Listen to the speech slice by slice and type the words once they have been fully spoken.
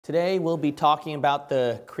Today we'll be talking about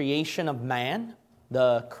the creation of man,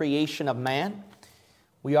 the creation of man.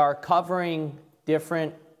 We are covering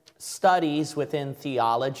different studies within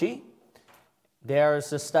theology.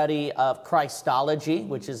 There's a study of Christology,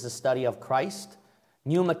 which is the study of Christ.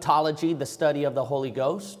 Pneumatology, the study of the Holy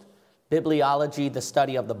Ghost. Bibliology, the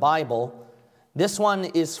study of the Bible. This one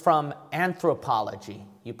is from anthropology.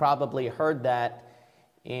 You probably heard that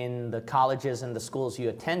in the colleges and the schools you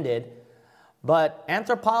attended. But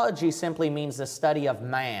anthropology simply means the study of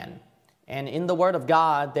man. And in the Word of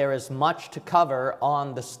God, there is much to cover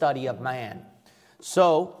on the study of man.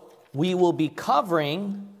 So we will be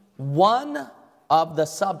covering one of the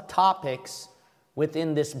subtopics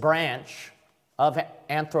within this branch of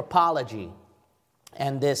anthropology.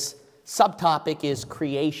 And this subtopic is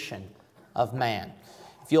creation of man.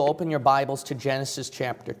 If you'll open your Bibles to Genesis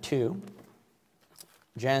chapter 2.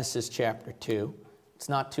 Genesis chapter 2. It's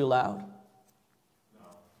not too loud?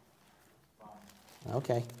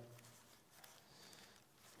 Okay.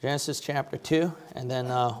 Genesis chapter 2, and then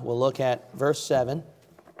we'll look at verse 7.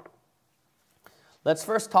 Let's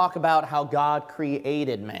first talk about how God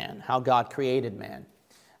created man. How God created man.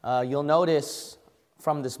 You'll notice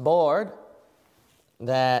from this board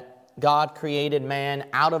that God created man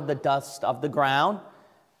out of the dust of the ground.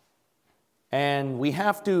 And we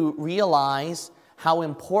have to realize how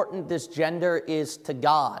important this gender is to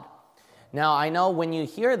God. Now, I know when you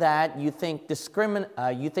hear that, you think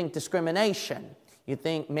discrimination. You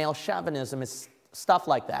think male chauvinism is stuff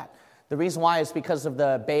like that. The reason why is because of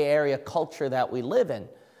the Bay Area culture that we live in.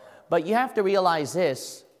 But you have to realize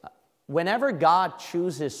this. Whenever God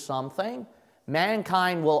chooses something,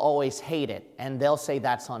 mankind will always hate it, and they'll say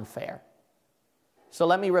that's unfair. So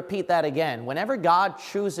let me repeat that again. Whenever God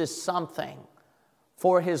chooses something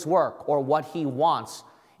for His work or what He wants,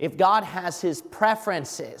 if God has His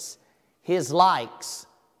preferences, His likes,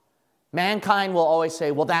 mankind will always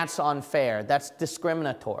say, well, that's unfair, that's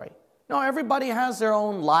discriminatory. No, everybody has their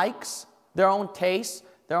own likes, their own tastes,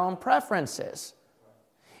 their own preferences.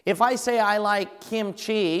 If I say I like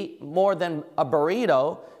kimchi more than a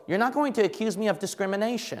burrito, you're not going to accuse me of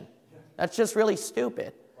discrimination. That's just really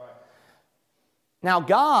stupid. Now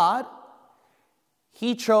God,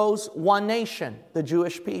 He chose one nation, the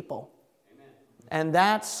Jewish people. And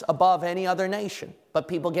that's above any other nation. But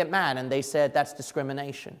people get mad and they said that's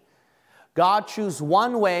discrimination. God chose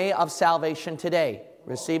one way of salvation today,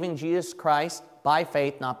 receiving Jesus Christ by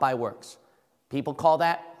faith, not by works. People call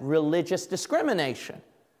that religious discrimination.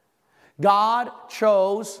 God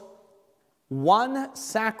chose one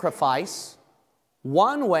sacrifice,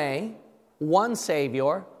 one way, one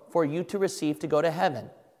Savior for you to receive to go to heaven.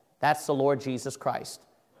 That's the Lord Jesus Christ.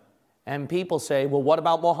 And people say, well, what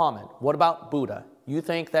about Muhammad? What about Buddha? You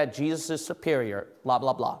think that Jesus is superior, blah,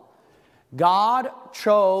 blah, blah. God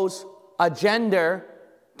chose a gender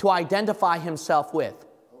to identify Himself with.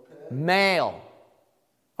 Okay. Male.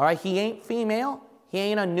 All right, He ain't female. He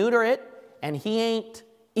ain't a neuter it. And He ain't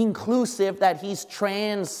inclusive that He's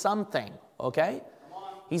trans something. Okay?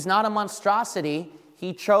 He's not a monstrosity.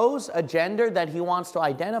 He chose a gender that He wants to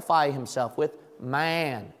identify Himself with,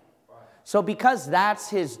 man. So because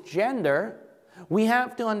that's His gender, we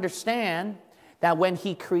have to understand that when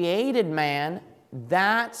He created man,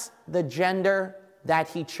 that's the gender that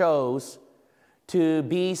He chose to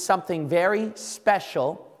be something very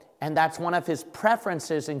special, and that's one of His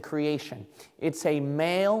preferences in creation. It's a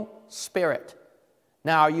male spirit.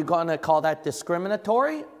 Now, are you going to call that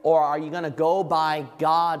discriminatory, or are you going to go by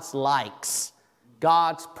God's likes,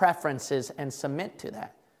 God's preferences, and submit to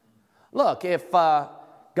that? Look, if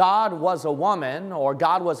God was a woman, or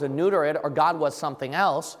God was a neuterid, or God was something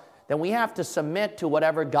else, then we have to submit to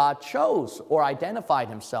whatever God chose or identified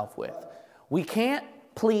Himself with. We can't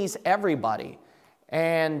please everybody.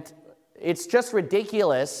 And it's just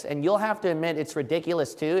ridiculous, and you'll have to admit it's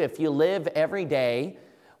ridiculous too, if you live every day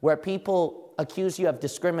where people accuse you of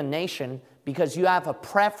discrimination because you have a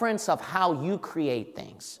preference of how you create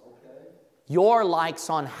things. Your likes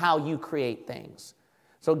on how you create things.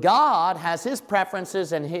 So God has His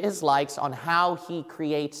preferences and His likes on how He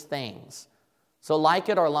creates things. So like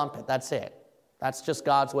it or lump it, that's it. That's just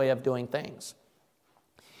God's way of doing things.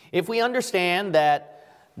 If we understand that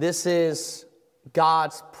this is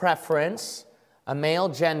God's preference, a male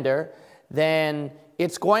gender, then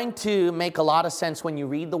it's going to make a lot of sense when you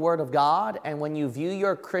read the Word of God and when you view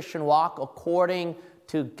your Christian walk according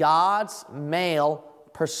to God's male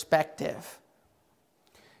perspective.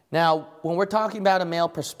 Now, when we're talking about a male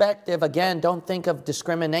perspective, again, don't think of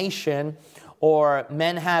discrimination or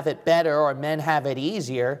men have it better or men have it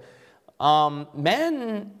easier.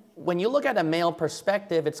 Men when you look at a male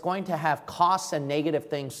perspective, it's going to have costs and negative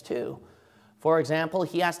things too. For example,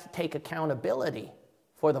 he has to take accountability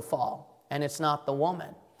for the fall, and it's not the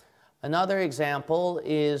woman. Another example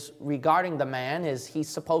is regarding the man is he's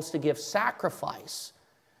supposed to give sacrifice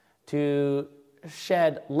to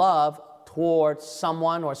shed love towards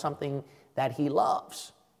someone or something that he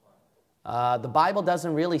loves. The Bible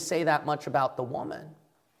doesn't really say that much about the woman.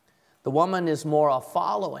 The woman is more of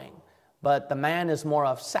following, but the man is more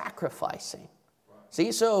of sacrificing.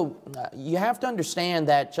 See, so you have to understand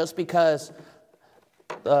that just because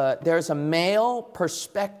there's a male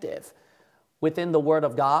perspective within the Word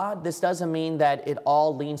of God, this doesn't mean that it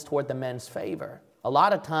all leans toward the men's favor. A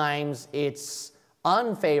lot of times it's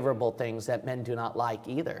unfavorable things that men do not like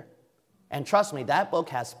either. And trust me, that book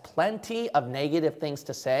has plenty of negative things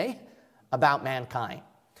to say about mankind.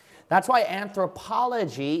 That's why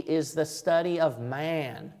anthropology is the study of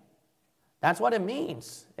man. That's what it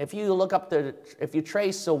means. If you look up if you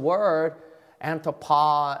trace the word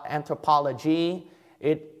anthropology,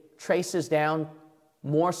 it traces down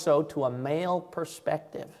more so to a male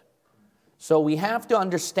perspective. So we have to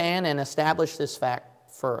understand and establish this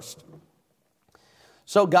fact first.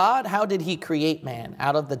 So God, how did he create man?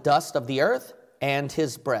 Out of the dust of the earth and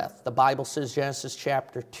his breath. The Bible says, Genesis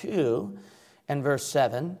chapter 2 and verse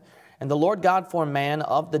 7, and the Lord God formed man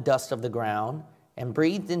of the dust of the ground and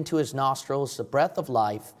breathed into his nostrils the breath of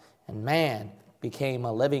life, and man became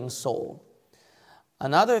a living soul.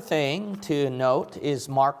 Another thing to note is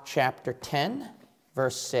Mark chapter 10,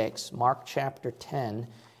 verse 6. Mark chapter 10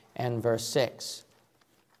 and verse 6.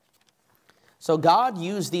 So God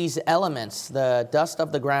used these elements, the dust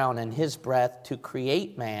of the ground and his breath, to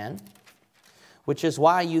create man, which is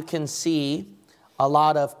why you can see a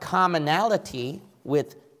lot of commonality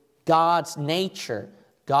with God's nature,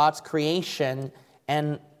 God's creation,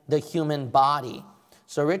 and the human body.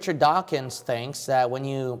 So Richard Dawkins thinks that when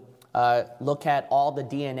you look at all the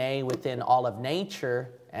DNA within all of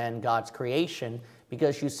nature and God's creation,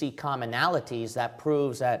 because you see commonalities, that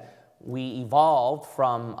proves that we evolved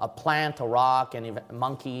from a plant, a rock, and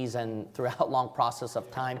monkeys, and throughout a long process of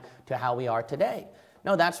time to how we are today.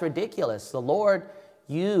 No, that's ridiculous. The Lord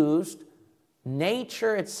used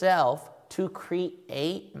nature itself to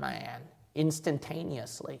create man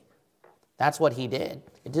instantaneously. That's what he did.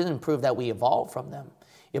 It didn't prove that we evolved from them.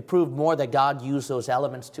 It proved more that God used those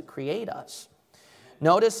elements to create us.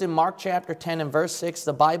 Notice in Mark chapter 10 and verse 6,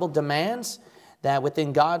 the Bible demands that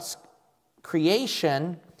within God's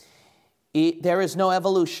creation, there is no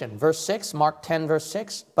evolution. Verse 6, Mark 10, verse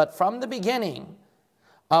 6, but from the beginning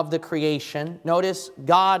of the creation, notice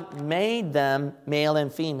God made them male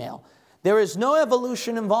and female. There is no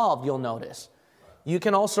evolution involved, you'll notice. You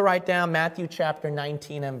can also write down Matthew chapter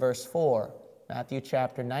 19 and verse 4. Matthew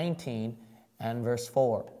chapter 19 and verse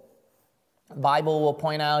 4. The Bible will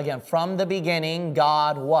point out again, from the beginning,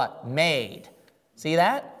 God what? Made. See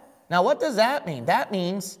that? Now what does that mean? That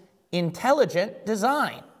means intelligent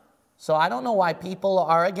design. So I don't know why people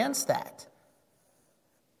are against that.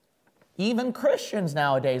 Even Christians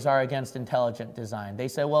nowadays are against intelligent design. They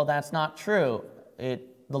say, well, that's not true. The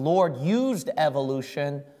Lord used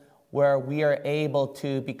evolution where we are able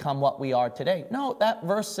to become what we are today. No, that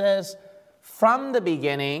verse says, from the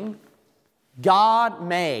beginning, God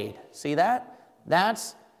made. See that?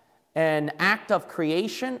 That's an act of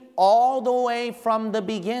creation all the way from the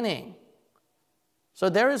beginning. So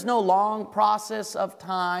there is no long process of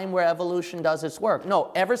time where evolution does its work. No,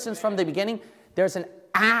 ever since from the beginning, there's an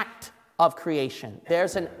act of creation.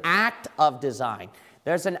 There's an act of design.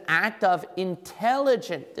 There's an act of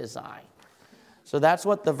intelligent design. So that's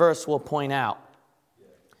what the verse will point out.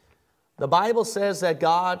 The Bible says that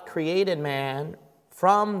God created man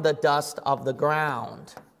from the dust of the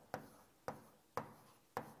ground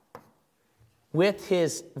with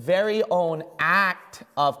his very own act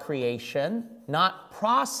of creation, not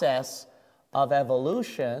process of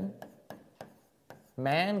evolution.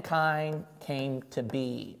 Mankind came to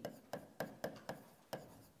be.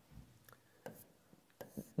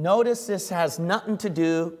 Notice this has nothing to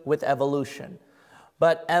do with evolution,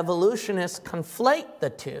 but evolutionists conflate the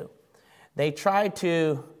two. They try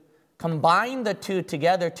to combine the two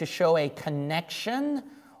together to show a connection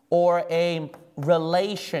or a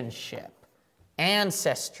relationship,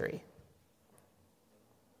 ancestry.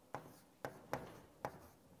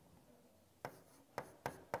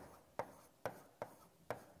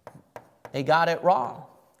 They got it wrong.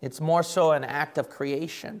 It's more so an act of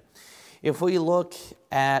creation. If we look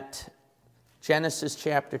at Genesis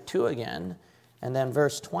chapter 2 again, and then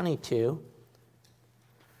verse 22,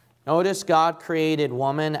 notice God created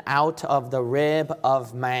woman out of the rib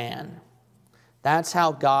of man. That's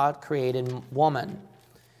how God created woman.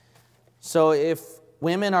 So if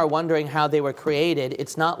women are wondering how they were created,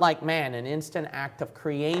 it's not like man, an instant act of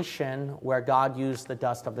creation where God used the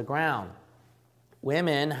dust of the ground.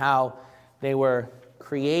 Women, how they were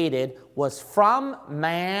created was from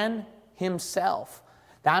man himself.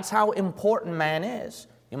 That's how important man is.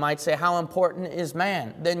 You might say, how important is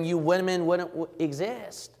man? Then you women wouldn't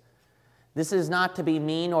exist. This is not to be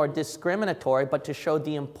mean or discriminatory, but to show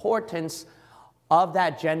the importance of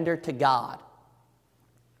that gender to God.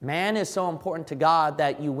 Man is so important to God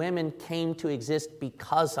that you women came to exist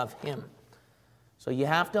because of him. So you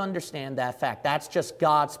have to understand that fact. That's just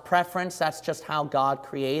God's preference. That's just how God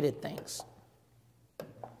created things.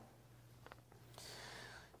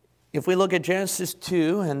 If we look at Genesis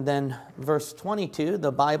 2 and then verse 22,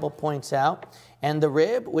 the Bible points out, and the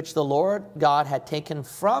rib which the Lord God had taken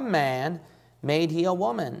from man made he a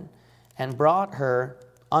woman, and brought her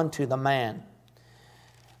unto the man.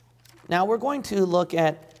 Now we're going to look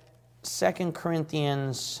at 2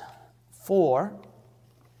 Corinthians 4.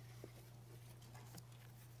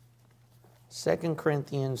 2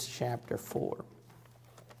 Corinthians chapter 4.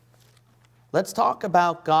 Let's talk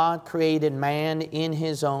about God created man in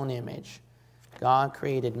his own image. God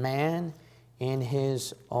created man in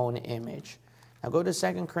his own image. Now go to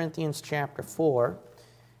 2 Corinthians chapter 4.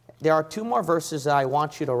 There are two more verses that I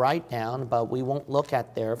want you to write down, but we won't look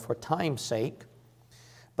at there for time's sake.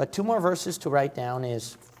 But two more verses to write down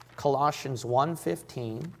is Colossians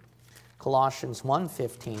 1:15, Colossians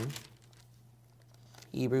 1:15,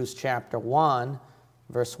 Hebrews chapter 1,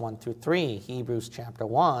 verse 1 through 3, Hebrews chapter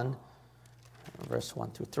 1, verse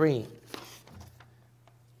 1 through 3.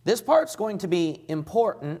 This part's going to be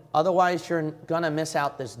important, otherwise you're going to miss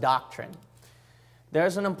out this doctrine.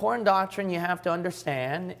 There's an important doctrine you have to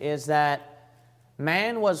understand, is that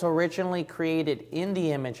man was originally created in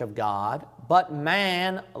the image of God, but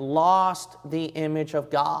man lost the image of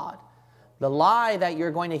God. The lie that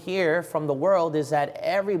you're going to hear from the world is that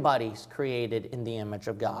everybody's created in the image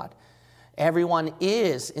of God. Everyone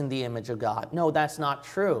is in the image of God. No, that's not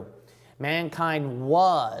true. Mankind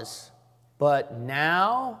was, but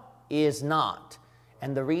now is not.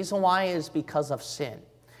 And the reason why is because of sin.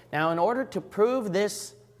 Now, in order to prove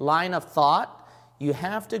this line of thought, you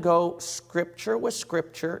have to go scripture with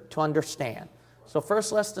scripture to understand. So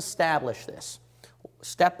first, let's establish this.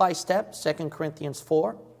 Step by step, 2 Corinthians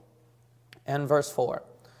 4 and verse 4.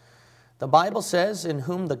 The Bible says, in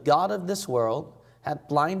whom the God of this world hath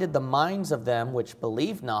blinded the minds of them which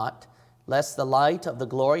believe not, lest the light of the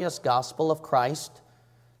glorious gospel of Christ.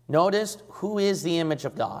 Notice, who is the image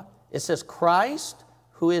of God? It says Christ,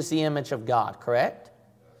 who is the image of God, correct?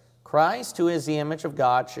 Christ, who is the image of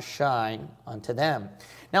God, shall shine unto them.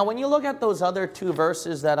 Now, when you look at those other two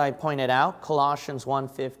verses that I pointed out, Colossians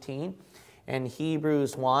 1:15 and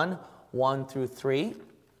Hebrews 1:1 through 3,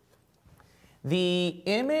 the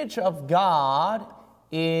image of God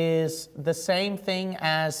is the same thing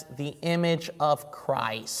as the image of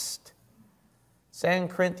Christ. 2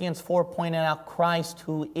 Corinthians 4 pointed out Christ,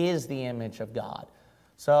 who is the image of God.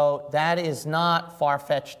 So that is not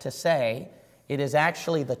far-fetched to say. It is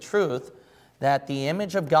actually the truth that the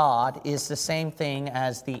image of God is the same thing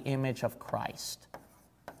as the image of Christ.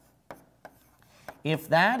 If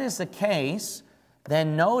that is the case,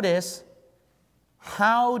 then notice,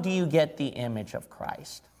 how do you get the image of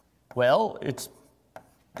Christ? Well, it's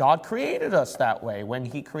God created us that way when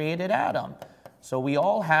he created Adam. So we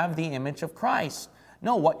all have the image of Christ.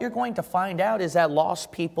 No, what you're going to find out is that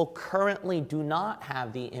lost people currently do not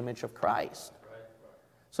have the image of Christ.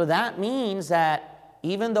 So that means that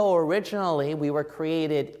even though originally we were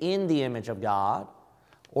created in the image of God,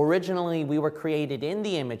 originally we were created in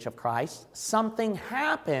the image of Christ, something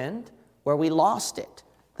happened where we lost it.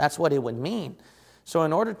 That's what it would mean. So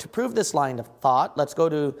in order to prove this line of thought, let's go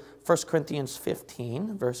to 1 Corinthians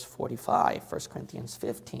 15, verse 45. 1 Corinthians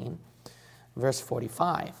 15, verse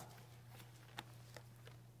 45.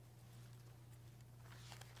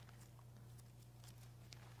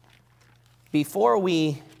 Before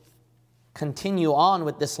we continue on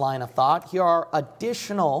with this line of thought, here are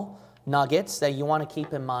additional nuggets that you want to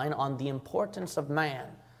keep in mind on the importance of man.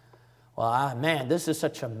 Well, man, this is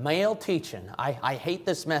such a male teaching. I hate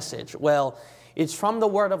this message. Well, it's from the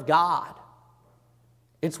Word of God.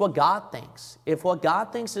 It's what God thinks. If what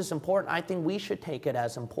God thinks is important, I think we should take it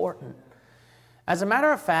as important. As a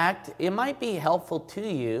matter of fact, it might be helpful to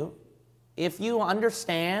you if you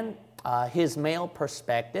understand his male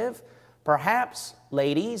perspective. Perhaps,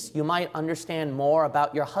 ladies, you might understand more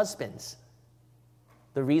about your husbands.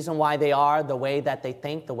 The reason why they are the way that they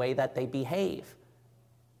think, the way that they behave.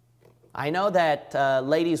 I know that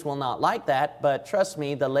ladies will not like that, but trust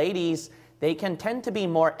me, the ladies, they can tend to be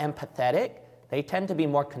more empathetic. They tend to be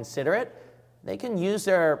more considerate. They can use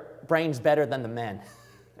their brains better than the men.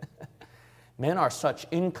 Men are such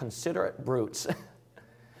inconsiderate brutes.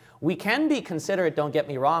 We can be considerate, don't get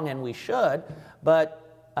me wrong, and we should, but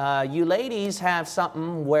you ladies have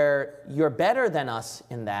something where you're better than us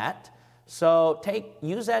in that. So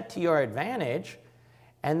use that to your advantage,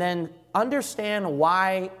 and then understand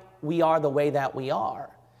why we are the way that we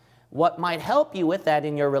are. What might help you with that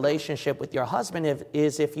in your relationship with your husband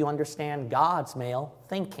is if you understand God's male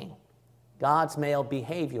thinking, God's male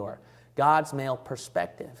behavior, God's male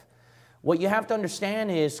perspective. What you have to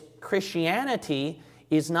understand is Christianity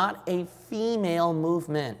is not a female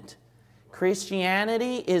movement.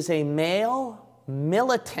 Christianity is a male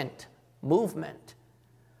militant movement.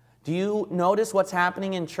 Do you notice what's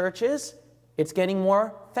happening in churches? It's getting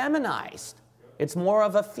more feminized. It's more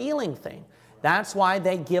of a feeling thing. That's why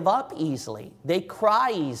they give up easily. They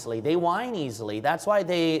cry easily. They whine easily. That's why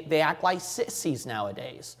they act like sissies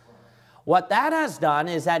nowadays. What that has done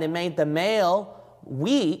is that it made the male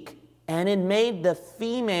weak and it made the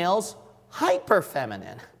females hyper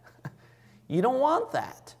feminine. You don't want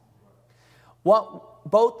that. What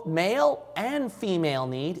both male and female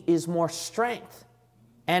need is more strength.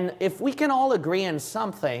 And if we can all agree on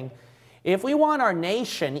something, if we want our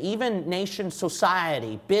nation, even nation,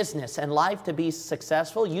 society, business, and life to be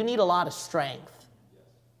successful, you need a lot of strength.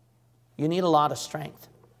 You need a lot of strength.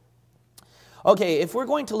 Okay, if we're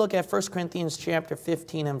going to look at 1 Corinthians chapter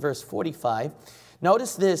 15 and verse 45,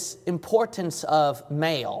 notice this importance of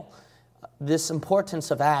male, this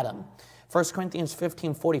importance of Adam. 1 Corinthians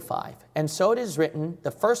 15:45. And so it is written,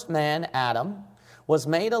 the first man, Adam, was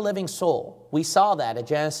made a living soul. We saw that in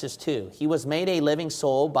Genesis 2. He was made a living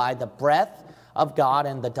soul by the breath of God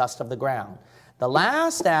and the dust of the ground. The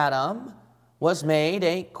last Adam was made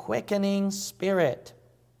a quickening spirit.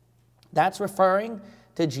 That's referring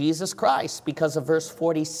to Jesus Christ because of verse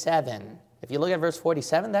 47. If you look at verse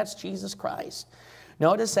 47, that's Jesus Christ.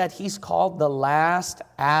 Notice that he's called the last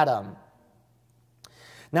Adam.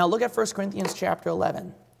 Now look at 1 Corinthians chapter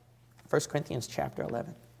 11. 1 Corinthians chapter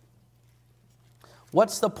 11.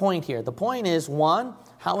 What's the point here? The point is, one,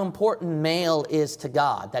 how important male is to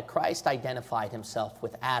God, that Christ identified himself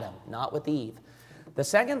with Adam, not with Eve. The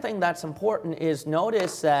second thing that's important is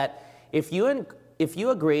notice that if you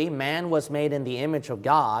agree man was made in the image of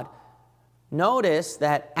God, notice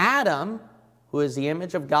that Adam, who is the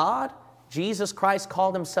image of God, Jesus Christ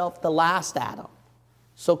called himself the last Adam.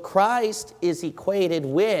 So Christ is equated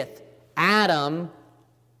with Adam,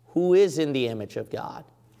 who is in the image of God.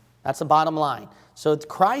 That's the bottom line. So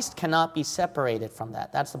Christ cannot be separated from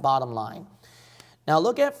that. That's the bottom line. Now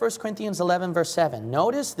look at 1 Corinthians 11, verse 7.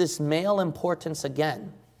 Notice this male importance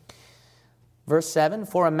again. Verse 7,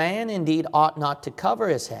 for a man indeed ought not to cover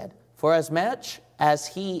his head, for as much as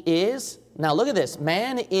he is, now look at this,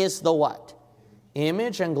 man is the what?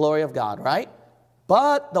 Image and glory of God, right?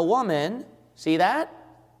 But the woman, see that?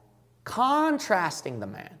 Contrasting the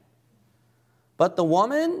man. But the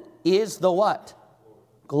woman is the what?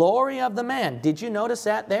 Glory of the man. Did you notice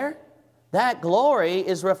that there? That glory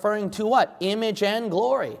is referring to what? Image and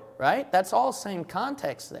glory, right? That's all same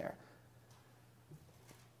context there.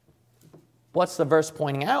 What's the verse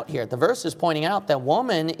pointing out here? The verse is pointing out that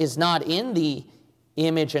woman is not in the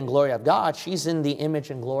image and glory of God. She's in the image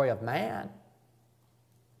and glory of man.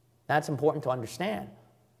 That's important to understand.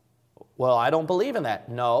 Well, I don't believe in that.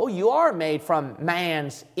 No, you are made from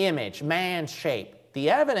man's image, man's shape. The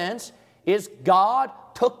evidence is God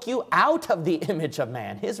took you out of the image of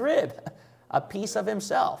man, his rib, a piece of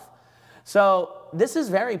himself. So this is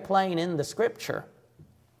very plain in the scripture.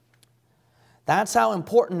 That's how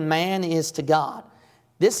important man is to God.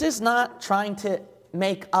 This is not trying to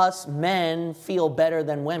make us men feel better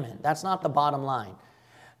than women. That's not the bottom line.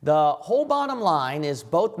 The whole bottom line is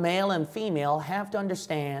both male and female have to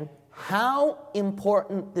understand how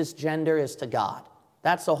important this gender is to God.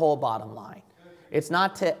 That's the whole bottom line. It's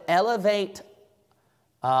not to elevate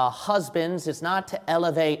husbands. It's not to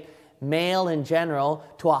elevate male in general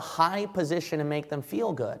to a high position and make them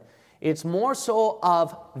feel good. It's more so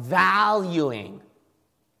of valuing,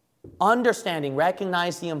 understanding,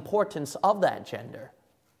 recognize the importance of that gender.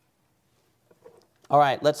 All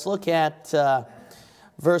right, let's look at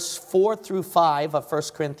verse 4 through 5 of 1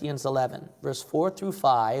 Corinthians 11. Verse 4 through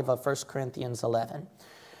 5 of 1 Corinthians 11.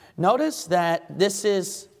 Notice that this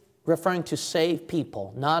is referring to saved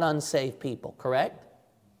people, not unsaved people, correct?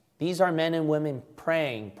 These are men and women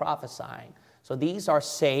praying, prophesying. So these are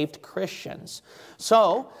saved Christians.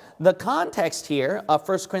 So the context here of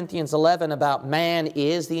 1 Corinthians 11 about man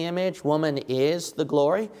is the image, woman is the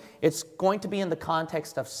glory, it's going to be in the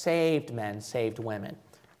context of saved men, saved women,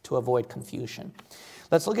 to avoid confusion.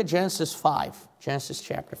 Let's look at Genesis 5, Genesis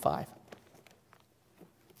chapter 5.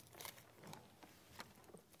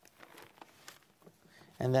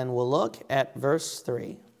 And then we'll look at verse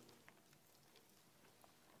 3.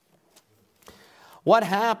 What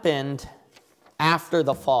happened after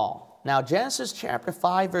the fall? Now, Genesis chapter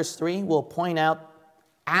 5, verse 3 will point out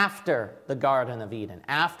after the Garden of Eden,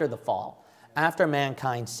 after the fall, after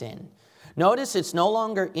mankind sinned. Notice it's no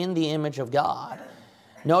longer in the image of God.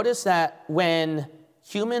 Notice that when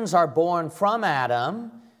humans are born from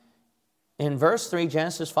Adam, in verse 3,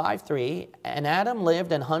 Genesis 5:3, and Adam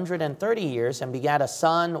lived 130 years and begat a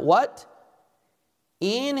son, what?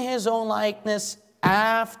 In his own likeness,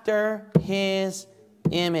 after his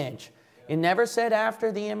image. It never said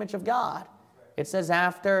after the image of God. It says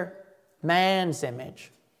after man's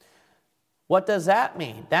image. What does that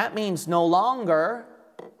mean? That means no longer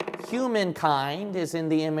humankind is in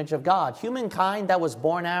the image of God. Humankind that was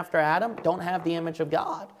born after Adam don't have the image of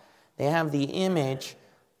God. They have the image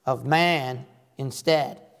of man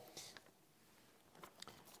instead.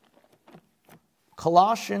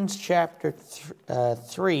 Colossians chapter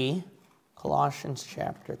 3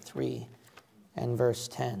 and verse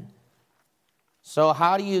 10. So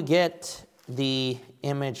how do you get the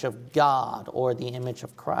image of God or the image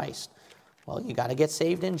of Christ? Well, you got to get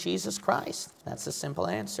saved in Jesus Christ. That's the simple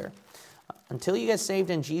answer. Until you get saved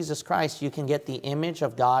in Jesus Christ, you can get the image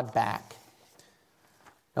of God back.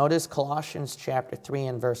 Notice Colossians chapter 3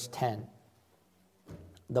 and verse 10.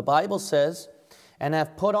 The Bible says, and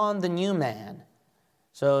have put on the new man.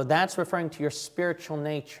 So that's referring to your spiritual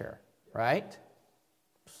nature, right?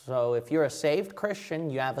 So if you're a saved Christian,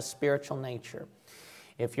 you have a spiritual nature.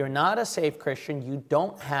 If you're not a saved Christian, you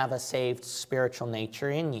don't have a saved spiritual nature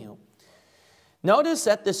in you. Notice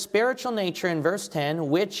that the spiritual nature in verse 10,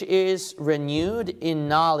 which is renewed in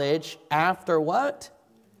knowledge after what?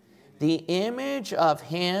 The image of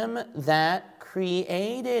him that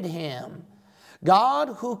created him. God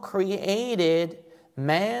who created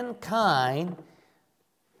mankind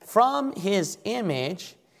from his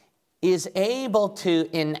image is able to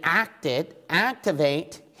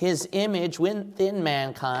activate his image within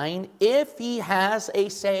mankind if he has a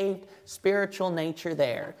saved spiritual nature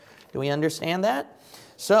there. Do we understand that?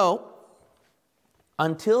 So,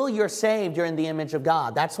 until you're saved, you're in the image of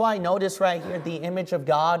God. That's why notice right here, the image of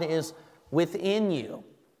God is within you.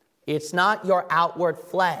 It's not your outward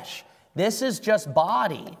flesh. This is just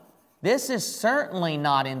body. This is certainly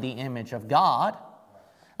not in the image of God.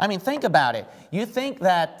 I mean, think about it. You think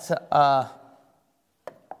that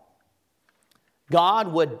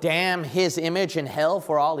God would damn his image in hell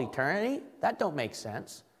for all eternity? That don't make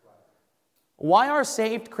sense. Why are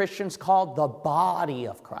saved Christians called the body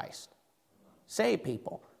of Christ? Saved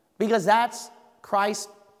people. Because that's Christ's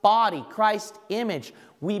body, Christ's image.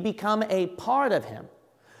 We become a part of him.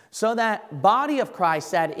 So that body of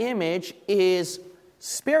Christ, that image, is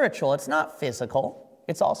spiritual. It's not physical.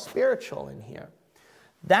 It's all spiritual in here.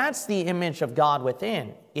 That's the image of God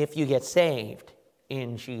within if you get saved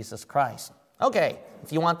in Jesus Christ. Okay,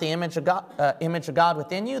 if you want the image of God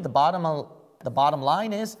within you, the bottom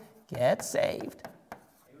line is get saved.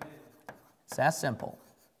 It's that simple.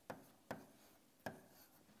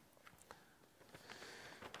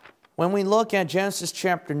 When we look at Genesis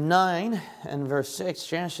chapter 9 and verse 6,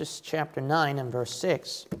 Genesis chapter 9 and verse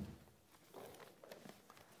 6,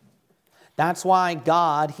 that's why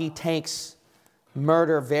God, he takes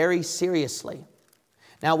murder very seriously.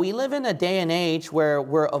 Now, we live in a day and age where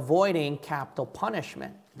we're avoiding capital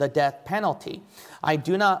punishment, the death penalty. I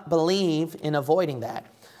do not believe in avoiding that.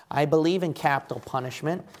 I believe in capital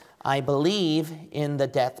punishment. I believe in the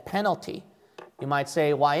death penalty. You might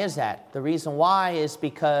say, why is that? The reason why is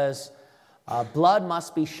because blood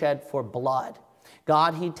must be shed for blood.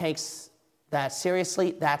 God, he takes that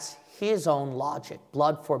seriously. That's his own logic,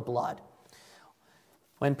 blood for blood.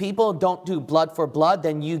 When people don't do blood for blood,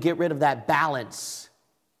 then you get rid of that balance.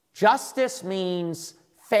 Justice means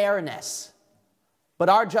fairness. But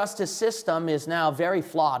our justice system is now very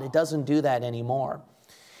flawed. It doesn't do that anymore.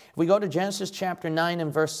 If we go to Genesis chapter 9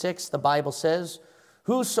 and verse 6, the Bible says,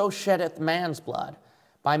 whoso sheddeth man's blood,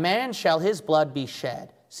 by man shall his blood be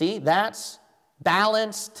shed. See, that's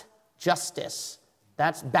balanced justice.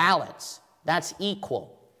 That's balance. That's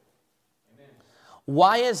equal. Amen.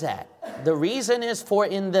 Why is that? The reason is for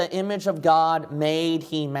in the image of God made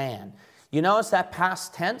he man. You notice that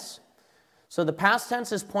past tense? So the past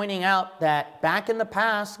tense is pointing out that back in the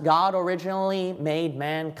past, God originally made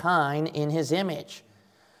mankind in his image.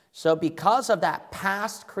 So because of that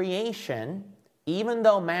past creation, even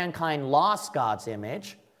though mankind lost God's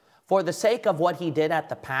image, for the sake of what he did at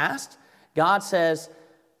the past, God says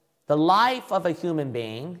the life of a human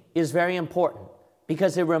being is very important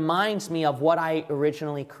because it reminds me of what I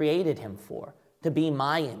originally created him for, to be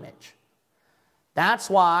my image. That's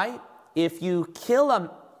why if you kill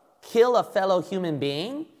a fellow human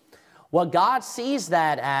being, what God sees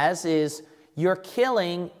that as is you're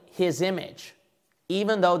killing his image,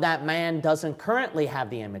 even though that man doesn't currently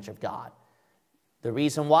have the image of God. The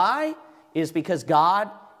reason why is because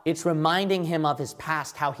God, it's reminding him of his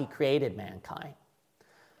past, how he created mankind.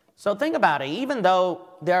 So think about it. Even though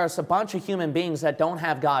there's a bunch of human beings that don't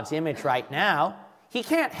have God's image right now, he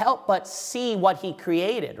can't help but see what he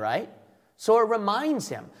created, right? So it reminds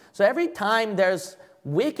him. So every time there's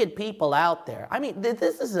wicked people out there, I mean,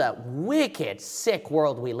 this is a wicked, sick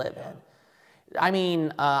world we live in. I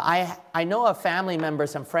mean, I know of family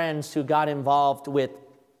members and friends who got involved with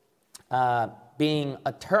being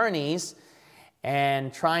attorneys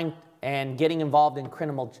and getting involved in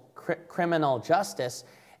criminal justice,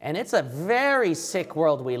 and it's a very sick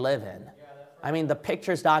world we live in. I mean, the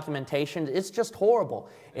pictures, documentation, it's just horrible.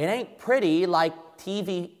 It ain't pretty like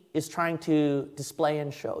TV is trying to display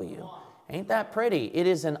and show you. Ain't that pretty? It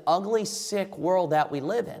is an ugly, sick world that we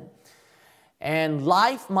live in. And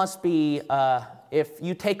life must be, if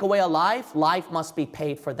you take away a life, life must be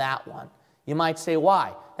paid for that one. You might say,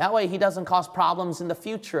 why? That way he doesn't cause problems in the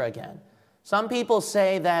future again. Some people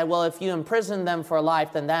say that, well, if you imprison them for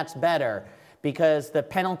life, then that's better because the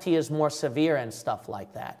penalty is more severe and stuff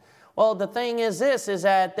like that. Well, the thing is this, is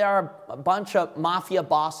that there are a bunch of mafia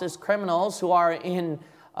bosses, criminals who are in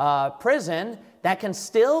prison that can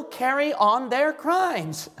still carry on their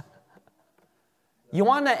crimes. You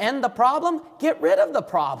want to end the problem? Get rid of the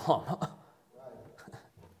problem.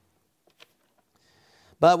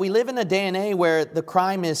 But we live in a day and age where the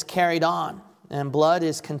crime is carried on and blood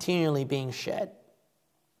is continually being shed.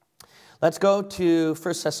 Let's go to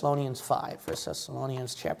 1 Thessalonians 5. 1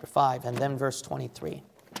 Thessalonians chapter 5 and then verse 23.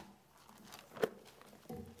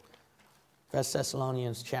 1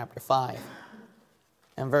 Thessalonians chapter 5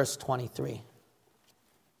 and verse 23.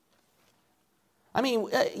 I mean,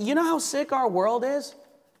 you know how sick our world is?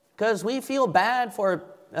 Because we feel bad for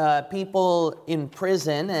people in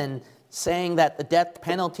prison and saying that the death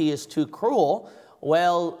penalty is too cruel.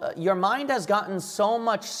 Well, your mind has gotten so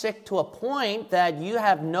much sick to a point that you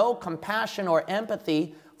have no compassion or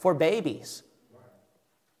empathy for babies.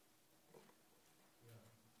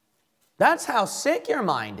 That's how sick your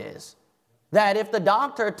mind is. That if the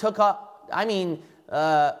doctor took up,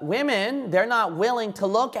 women, they're not willing to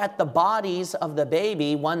look at the bodies of the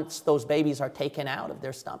baby once those babies are taken out of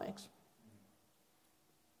their stomachs.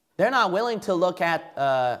 They're not willing to look at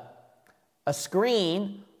a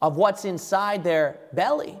screen of what's inside their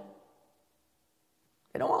belly.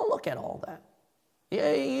 They don't want to look at all that.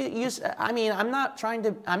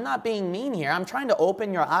 I'm not being mean here. I'm trying to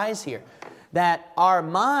open your eyes here. That our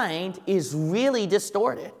mind is really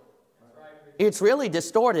distorted. It's really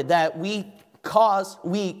distorted. That we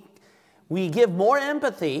give more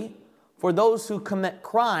empathy for those who commit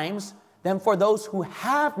crimes than for those who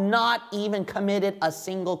have not even committed a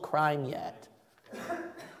single crime yet.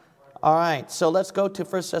 All right, so let's go to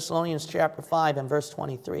 1 Thessalonians chapter 5 and verse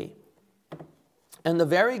 23. And the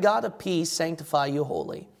very God of peace sanctify you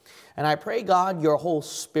wholly. And I pray God your whole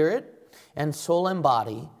spirit and soul and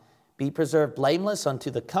body be preserved blameless unto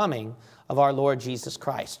the coming of our Lord Jesus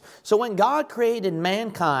Christ. So when God created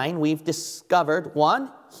mankind, we've discovered, one,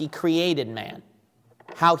 he created man.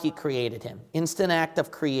 How he created him. Instant act of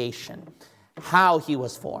creation. How he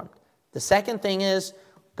was formed. The second thing is,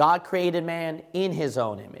 God created man in his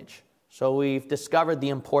own image. So we've discovered the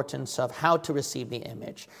importance of how to receive the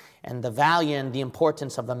image and the value and the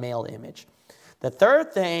importance of the male image. The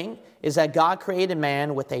third thing is that God created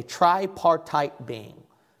man with a tripartite being.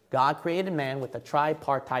 God created man with a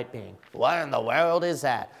tripartite being. What in the world is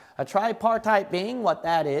that? A tripartite being, what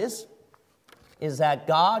that is that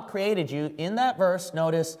God created you, in that verse,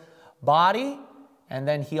 notice, body, and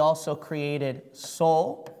then he also created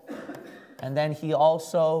soul, and then he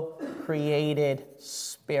also created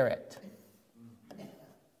spirit.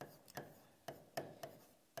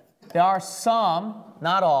 There are some,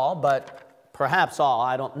 not all, but perhaps all,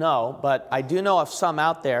 I don't know, but I do know of some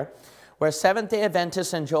out there where Seventh-day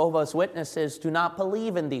Adventists and Jehovah's Witnesses do not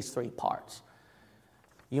believe in these three parts.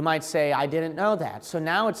 You might say, I didn't know that. So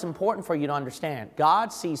now it's important for you to understand.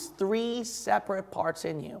 God sees three separate parts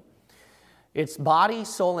in you. It's body,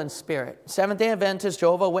 soul, and spirit. Seventh-day Adventists,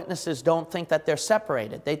 Jehovah's Witnesses don't think that they're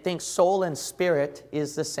separated. They think soul and spirit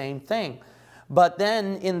is the same thing. But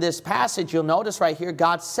then in this passage, you'll notice right here,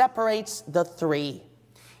 God separates the three.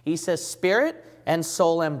 He says spirit and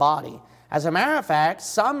soul and body. As a matter of fact,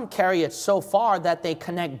 some carry it so far that they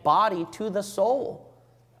connect body to the soul.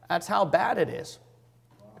 That's how bad it is.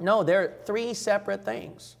 No, they're three separate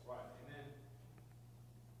things.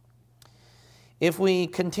 If we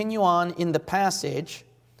continue on in the passage,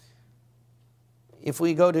 if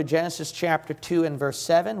we go to Genesis chapter 2 and verse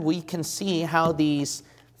 7, we can see how these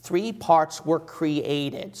three parts were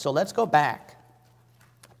created. So let's go back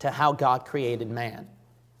to how God created man.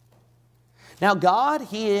 Now God,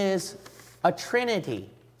 He is a Trinity,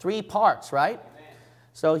 three parts, right?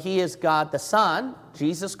 So He is God the Son,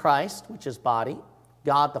 Jesus Christ, which is body.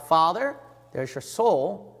 God the Father, there's your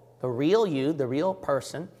soul, the real you, the real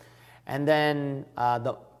person. And then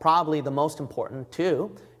probably the most important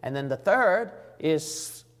two. And then the third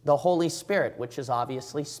is the Holy Spirit, which is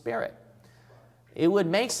obviously spirit. It would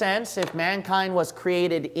make sense if mankind was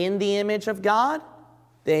created in the image of God,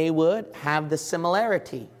 they would have the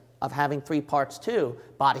similarity of having three parts too,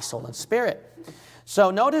 body, soul, and spirit.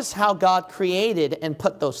 So notice how God created and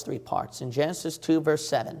put those three parts in Genesis 2 verse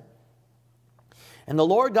 7. And the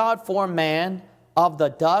Lord God formed man of the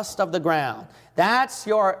dust of the ground. That's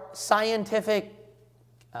your scientific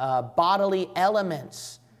bodily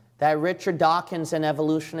elements that Richard Dawkins and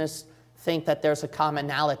evolutionists think that there's a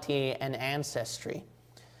commonality and ancestry.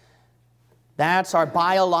 That's our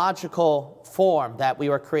biological form that we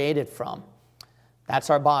were created from. That's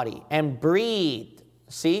our body. And breathed.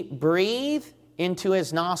 See, breathe into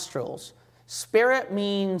His nostrils. Spirit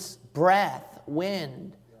means breath,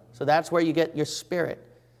 wind. So that's where you get your spirit.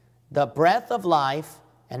 The breath of life,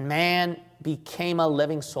 and man became a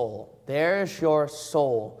living soul. There's your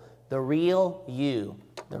soul, the real you,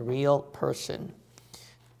 the real person.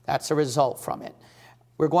 That's a result from it.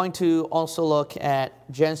 We're going to also look at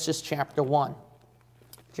Genesis chapter 1.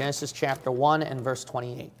 Genesis chapter 1 and verse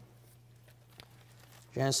 28.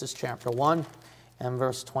 Genesis chapter 1 and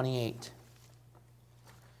verse 28.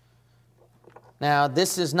 Now,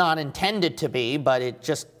 this is not intended to be, but it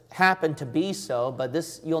just happened to be so. But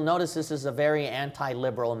this, you'll notice this is a very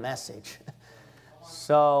anti-liberal message.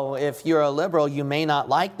 So if you're a liberal, you may not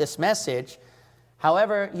like this message.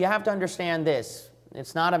 However, you have to understand this.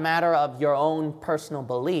 It's not a matter of your own personal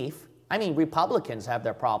belief. I mean, Republicans have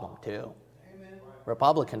their problem too. Amen.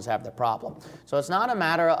 Republicans have their problem. So it's not a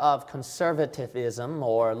matter of conservatism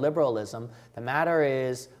or liberalism. The matter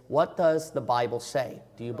is, what does the Bible say?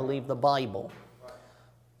 Do you believe the Bible?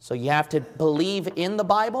 So you have to believe in the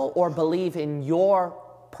Bible or believe in your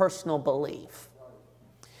personal belief.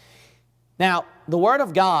 Now, the Word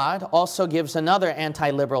of God also gives another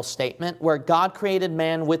anti-liberal statement where God created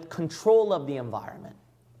man with control of the environment.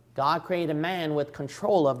 God created man with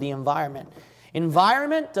control of the environment.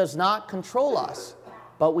 Environment does not control us,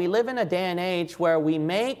 but we live in a day and age where we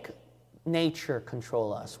make nature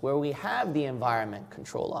control us, where we have the environment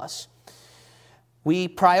control us. We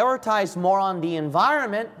prioritize more on the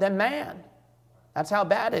environment than man. That's how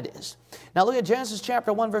bad it is. Now look at Genesis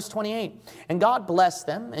chapter 1 verse 28. And God blessed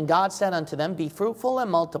them, and God said unto them, be fruitful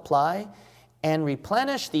and multiply, and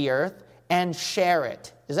replenish the earth, and share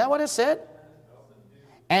it. Is that what it said?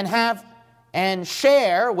 And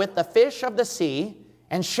share with the fish of the sea,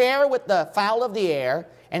 and share with the fowl of the air,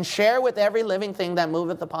 and share with every living thing that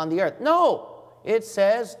moveth upon the earth. No, it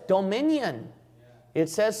says dominion. It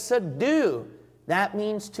says subdue. That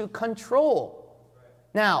means to control.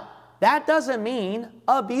 Now, that doesn't mean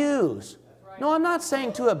abuse. No, I'm not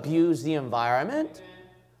saying to abuse the environment.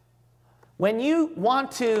 When you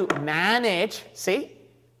want to manage, see,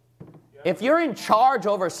 if you're in charge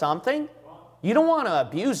over something, you don't want to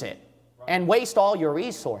abuse it and waste all your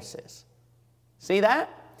resources. See that?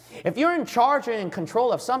 If you're in charge and in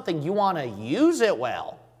control of something, you want to use it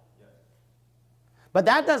well. But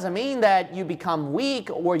that doesn't mean that you become weak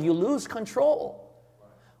or you lose control.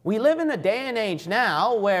 We live in a day and age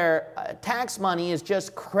now where tax money is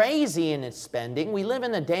just crazy in its spending. We live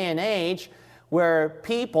in a day and age where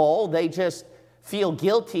people, they just feel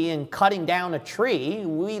guilty in cutting down a tree.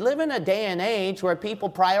 We live in a day and age where people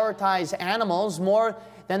prioritize animals more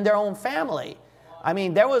than their own family. I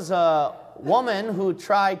mean, there was a woman who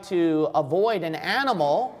tried to avoid an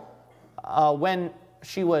animal when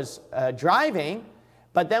she was driving,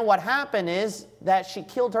 but then what happened is that she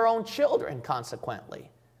killed her own children consequently.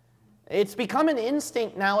 It's become an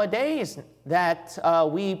instinct nowadays that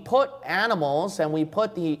we put animals and we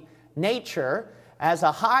put the nature as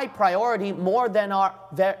a high priority more than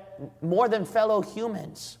fellow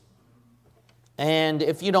humans. And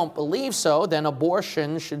if you don't believe so, then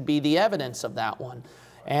abortion should be the evidence of that one,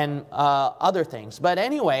 and other things. But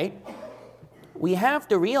anyway, we have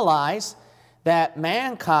to realize that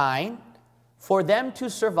mankind, for them to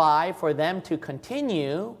survive, for them to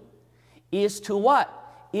continue, is to what?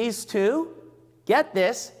 Is to, get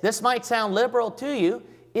this might sound liberal to you,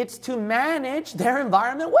 it's to manage their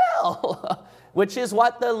environment well, which is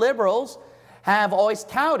what the liberals have always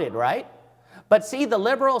touted, right? But see, the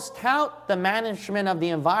liberals tout the management of the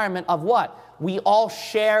environment of what? We all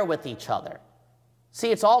share with each other. See,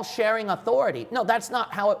 it's all sharing authority. No, that's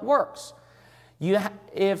not how it works.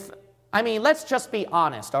 Let's just be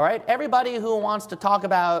honest, all right? Everybody who wants to talk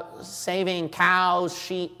about saving cows,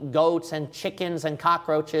 sheep, goats, and chickens and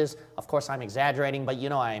cockroaches, of course I'm exaggerating, but you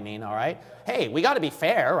know what I mean, all right? Hey, we got to be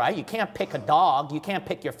fair, right? You can't pick a dog. You can't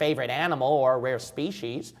pick your favorite animal or a rare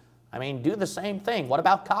species. I mean, do the same thing. What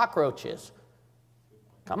about cockroaches?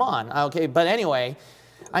 Come on, okay, but anyway,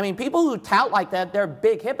 I mean, people who tout like that, they're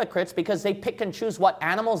big hypocrites because they pick and choose what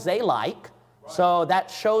animals they like. Right. So that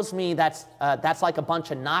shows me that's like a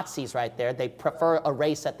bunch of Nazis right there. They prefer a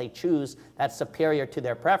race that they choose that's superior to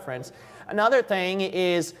their preference. Another thing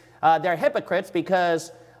is they're hypocrites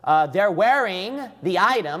because they're wearing the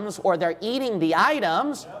items or they're eating the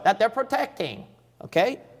items that they're protecting,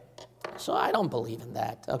 okay? So I don't believe in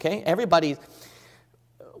that, okay?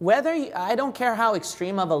 I don't care how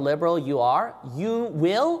extreme of a liberal you are, you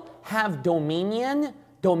will have dominion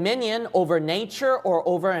over nature or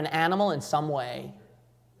over an animal in some way.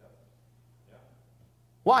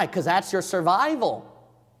 Why? Because that's your survival.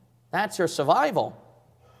 That's your survival.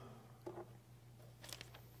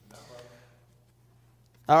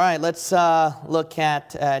 All right, let's look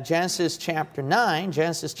at Genesis chapter 9.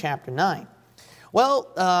 Genesis chapter 9.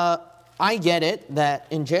 Well, I get it that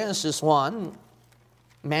in Genesis 1,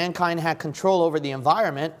 mankind had control over the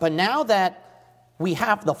environment, but now that we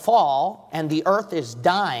have the fall and the earth is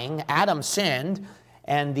dying, Adam sinned,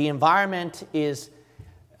 and the environment is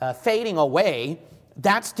fading away,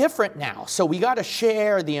 that's different now. So we got to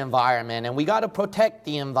share the environment and we got to protect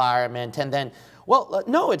the environment. And then, well,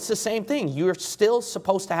 no, it's the same thing. You're still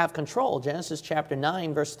supposed to have control. Genesis chapter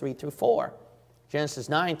 9, verse 3 through 4. Genesis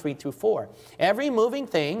 9, 3 through 4. Every moving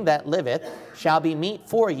thing that liveth shall be meat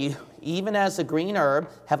for you, even as the green herb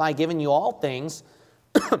have I given you all things.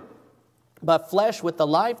 But flesh with the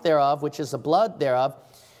life thereof, which is the blood thereof,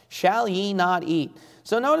 shall ye not eat.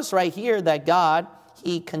 So notice right here that God,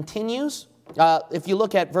 He continues. If you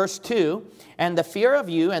look at verse 2, and the fear of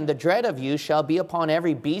you and the dread of you shall be upon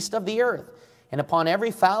every beast of the earth, and upon every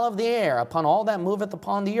fowl of the air, upon all that moveth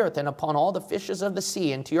upon the earth, and upon all the fishes of the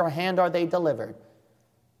sea, into your hand are they delivered.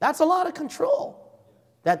 That's a lot of control,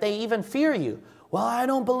 that they even fear you. Well, I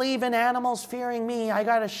don't believe in animals fearing me. I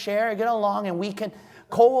got to share, get along, and we can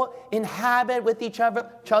co-inhabit with each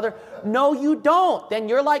other. No, you don't. Then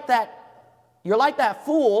you're like that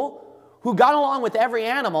fool who got along with every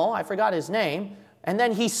animal. I forgot his name. And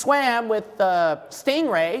then he swam with a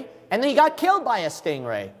stingray, and then he got killed by a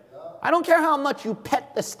stingray. I don't care how much you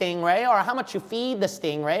pet the stingray or how much you feed the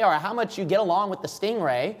stingray or how much you get along with the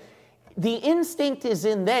stingray. The instinct is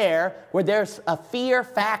in there where there's a fear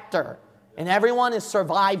factor and everyone is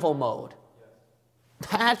survival mode.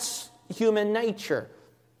 That's human nature.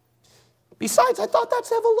 Besides, I thought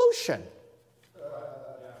that's evolution.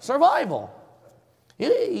 Survival.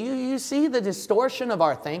 You see the distortion of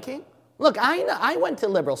our thinking? Look, I went to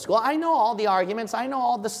liberal school. I know all the arguments. I know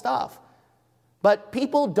all the stuff. But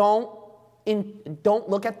people don't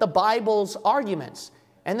look at the Bible's arguments.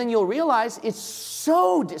 And then you'll realize it's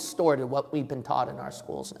so distorted what we've been taught in our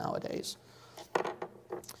schools nowadays.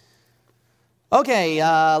 Okay,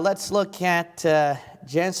 let's look at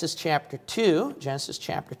Genesis chapter 2. Genesis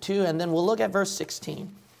chapter 2, and then we'll look at verse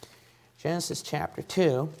 16. Genesis chapter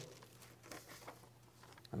 2.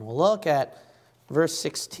 And we'll look at verse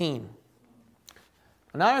 16.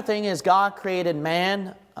 Another thing is God created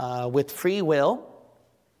man with free will.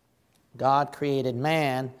 God created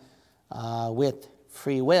man with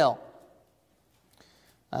free will.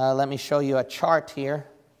 Let me show you a chart here.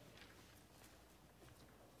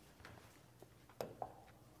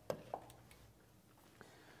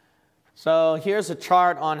 So here's a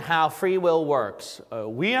chart on how free will works.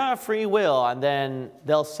 We have free will, and then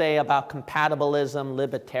they'll say about compatibilism,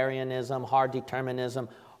 libertarianism, hard determinism,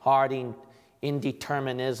 hard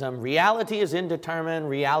indeterminism. Reality is indeterminate,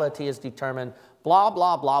 reality is determined, blah,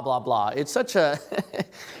 blah, blah, blah, blah. It's such a,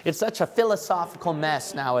 it's such a philosophical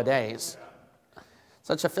mess nowadays.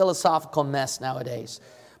 Such a philosophical mess nowadays.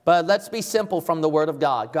 But let's be simple from the Word of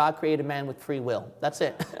God. God created man with free will. That's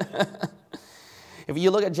it. If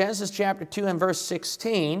you look at Genesis chapter 2 and verse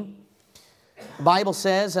 16, The Bible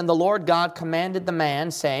says, and the Lord God commanded the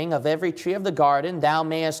man, saying, of every tree of the garden thou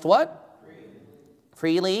mayest what?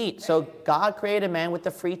 Freely eat. So God created man with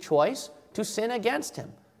the free choice to sin against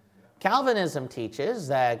him. Calvinism teaches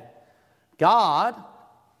that God,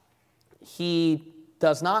 He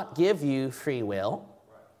does not give you free will,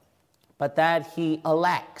 but that He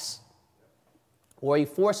elects, or He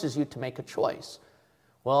forces you to make a choice.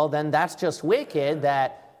 Well, then that's just wicked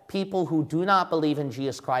that people who do not believe in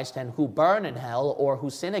Jesus Christ and who burn in hell or who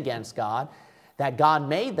sin against God, that God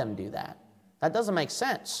made them do that. That doesn't make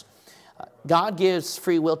sense. God gives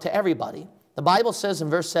free will to everybody. The Bible says in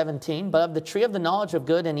verse 17, but of the tree of the knowledge of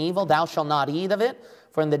good and evil thou shalt not eat of it,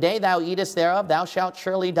 for in the day thou eatest thereof thou shalt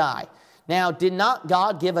surely die. Now, did not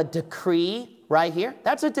God give a decree right here?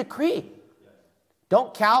 That's a decree.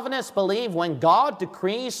 Don't Calvinists believe when God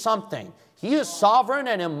decrees something, He is sovereign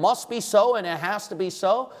and it must be so and it has to be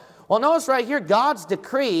so? Well, notice right here, God's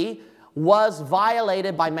decree was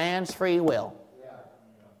violated by man's free will.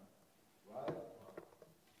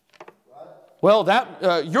 Well,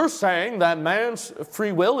 you're saying that man's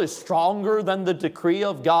free will is stronger than the decree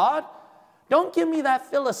of God? Don't give me that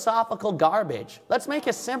philosophical garbage. Let's make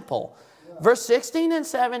it simple. Verse 16 and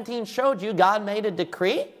 17 showed you God made a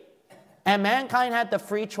decree, and mankind had the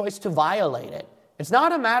free choice to violate it. It's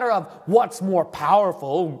not a matter of what's more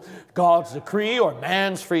powerful, God's decree or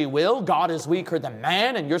man's free will. God is weaker than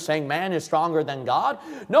man, and you're saying man is stronger than God.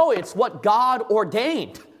 No, it's what God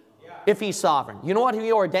ordained if He's sovereign. You know what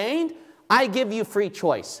He ordained? I give you free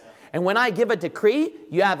choice. And when I give a decree,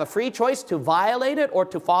 you have a free choice to violate it or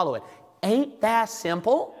to follow it. Ain't that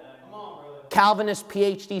simple? Calvinist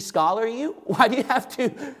PhD scholar you? Why do you have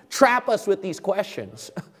to trap us with these questions?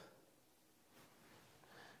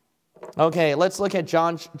 Okay, let's look at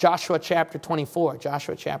Joshua chapter 24.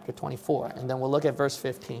 Joshua chapter 24, and then we'll look at verse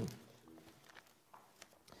 15.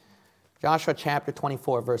 Joshua chapter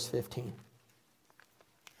 24, verse 15.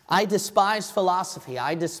 I despise philosophy.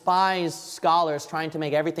 I despise scholars trying to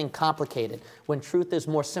make everything complicated when truth is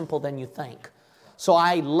more simple than you think. So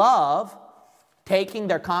I love taking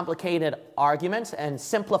their complicated arguments and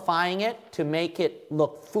simplifying it to make it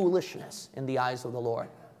look foolishness in the eyes of the Lord.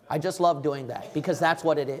 I just love doing that because that's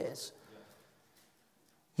what it is.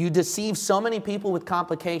 You deceive so many people with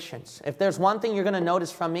complications. If there's one thing you're going to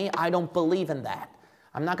notice from me, I don't believe in that.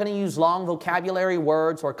 I'm not going to use long vocabulary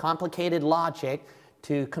words or complicated logic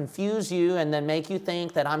to confuse you and then make you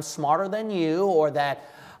think that I'm smarter than you or that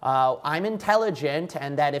I'm intelligent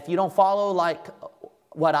and that if you don't follow like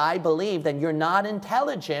what I believe, then you're not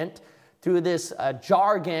intelligent through this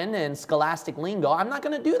jargon and scholastic lingo. I'm not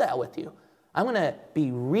going to do that with you. I'm going to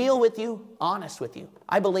be real with you, honest with you.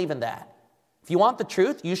 I believe in that. If you want the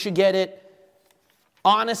truth, you should get it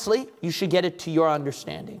honestly. You should get it to your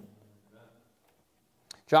understanding.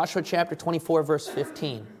 Joshua chapter 24, verse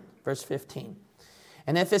 15. Verse 15.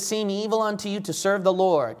 And if it seem evil unto you to serve the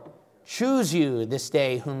Lord, choose you this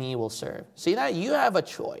day whom ye will serve. See that? You have a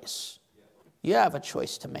choice. You have a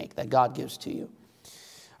choice to make that God gives to you.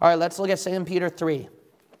 All right, let's look at 2 Peter 3.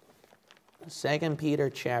 2 Peter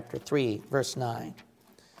chapter 3, verse 9.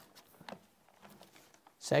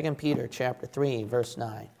 2 Peter chapter 3, verse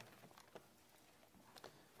 9.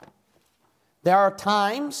 There are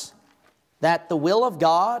times that the will of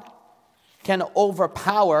God can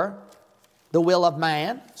overpower the will of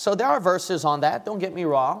man. So there are verses on that. Don't get me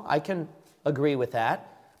wrong. I can agree with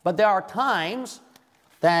that. But there are times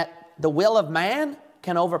that the will of man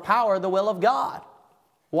can overpower the will of God.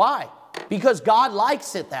 Why? Because God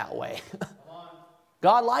likes it that way.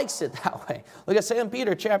 God likes it that way. Look at 2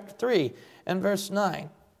 Peter chapter 3 and verse 9.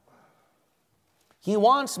 He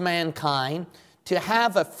wants mankind to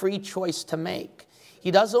have a free choice to make. He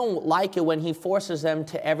doesn't like it when He forces them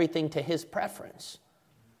to everything to His preference.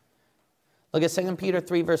 Look at 2 Peter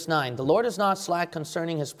 3, verse 9. The Lord is not slack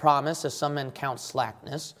concerning His promise, as some men count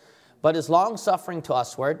slackness, but is long-suffering to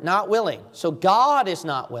usward, not willing. So God is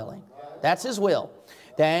not willing. That's His will.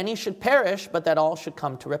 That any should perish, but that all should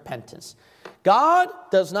come to repentance. God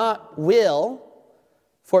does not will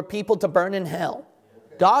for people to burn in hell.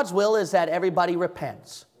 God's will is that everybody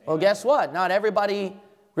repents. Well, guess what? Not everybody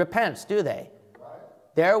repents, do they?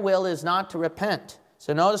 Their will is not to repent.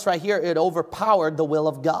 So notice right here, it overpowered the will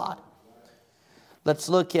of God. Let's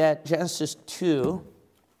look at Genesis 2,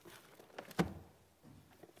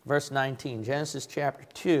 verse 19. Genesis chapter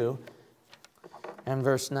 2 and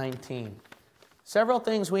verse 19. Several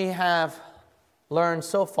things we have learned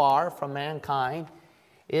so far from mankind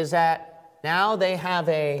is that now they have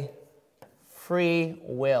a free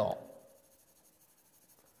will.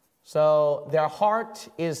 So their heart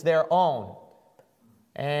is their own.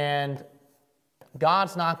 And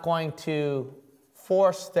God's not going to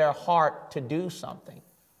force their heart to do something.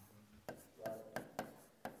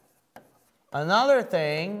 Another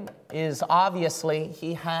thing is, obviously,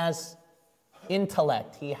 he has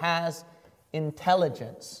intellect. He has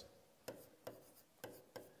intelligence.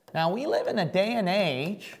 Now, we live in a day and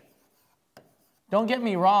age, don't get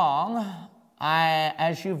me wrong,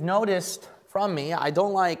 as you've noticed from me, I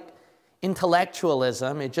don't like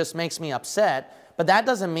intellectualism. It just makes me upset. But that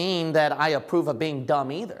doesn't mean that I approve of being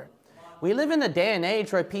dumb either. We live in a day and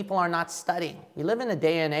age where people are not studying. We live in a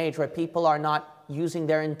day and age where people are not using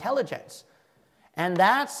their intelligence. And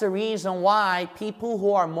that's the reason why people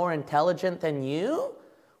who are more intelligent than you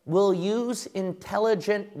will use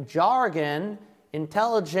intelligent jargon,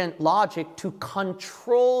 intelligent logic to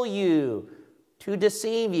control you, to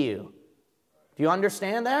deceive you. Do you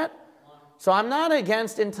understand that? So I'm not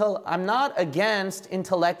against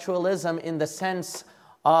intellectualism in the sense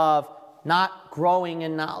of not growing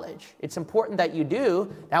in knowledge. It's important that you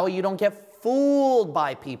do. That way you don't get fooled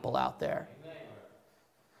by people out there.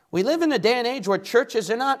 We live in a day and age where churches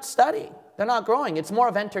are not studying. They're not growing. It's more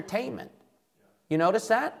of entertainment. You notice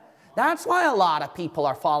that? That's why a lot of people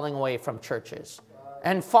are falling away from churches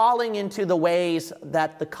and falling into the ways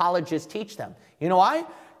that the colleges teach them. You know why?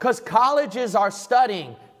 Because colleges are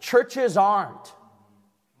studying. Churches aren't.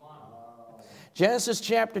 Genesis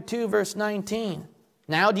chapter 2, verse 19.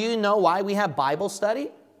 Now do you know why we have Bible study?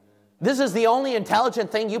 This is the only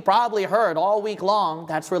intelligent thing you probably heard all week long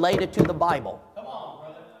that's related to the Bible. Come on,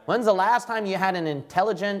 brother. When's the last time you had an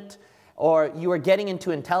intelligent, or you were getting into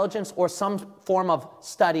intelligence or some form of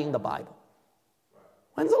studying the Bible?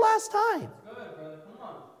 When's the last time? Good, brother. Come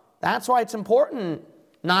on. That's why it's important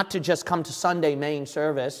not to just come to Sunday main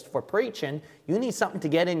service for preaching. You need something to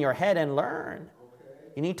get in your head and learn.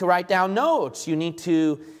 You need to write down notes. You need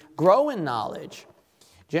to grow in knowledge.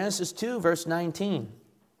 Genesis 2, verse 19.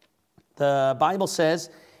 The Bible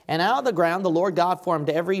says, "And out of the ground the Lord God formed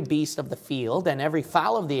every beast of the field and every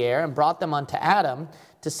fowl of the air and brought them unto Adam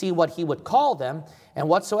to see what he would call them. And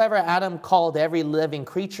whatsoever Adam called every living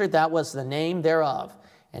creature, that was the name thereof.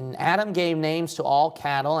 And Adam gave names to all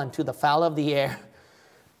cattle and to the fowl of the air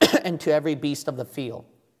and to every beast of the field."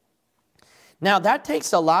 Now that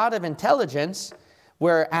takes a lot of intelligence,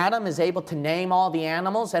 where Adam is able to name all the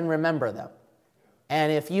animals and remember them.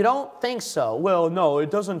 And if you don't think so, well, no, it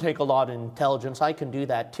doesn't take a lot of intelligence, I can do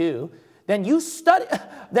that too, then you study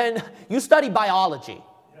biology.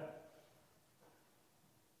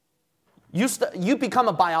 You become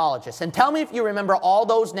a biologist. And tell me if you remember all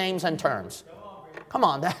those names and terms. Come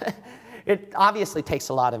on, it obviously takes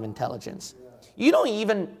a lot of intelligence. You don't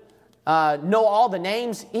even know all the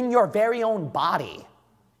names in your very own body.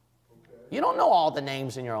 You don't know all the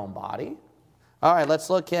names in your own body. All right, let's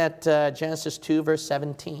look at Genesis 2, verse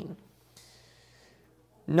 17.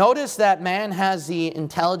 Notice that man has the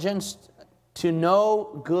intelligence to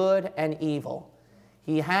know good and evil.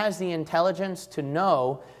 He has the intelligence to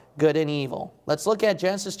know good and evil. Let's look at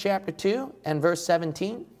Genesis chapter 2 and verse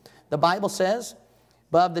 17. The Bible says,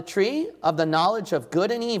 "But of the tree of the knowledge of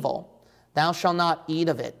good and evil, thou shalt not eat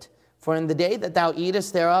of it. For in the day that thou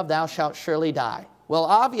eatest thereof, thou shalt surely die." Well,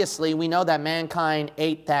 obviously, we know that mankind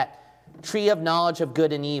ate that tree of knowledge of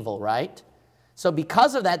good and evil, right? So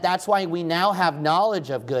because of that, that's why we now have knowledge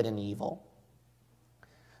of good and evil.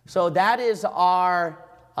 So that is our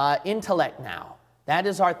intellect now. That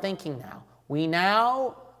is our thinking now. We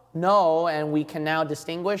now know, and we can now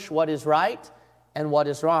distinguish what is right and what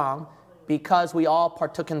is wrong, because we all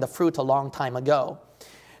partook in the fruit a long time ago.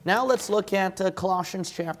 Now let's look at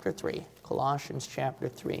Colossians chapter 3. Colossians chapter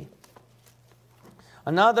 3.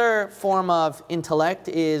 Another form of intellect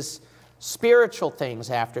is spiritual things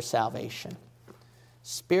after salvation.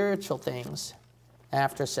 Spiritual things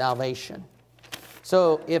after salvation.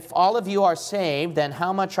 So if all of you are saved, then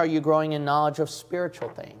how much are you growing in knowledge of spiritual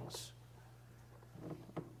things?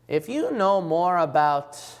 If you know more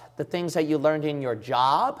about the things that you learned in your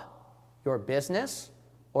job, your business,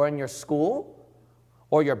 or in your school,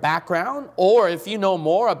 or your background, or if you know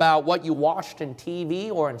more about what you watched in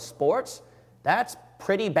TV or in sports, that's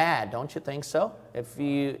pretty bad, don't you think so?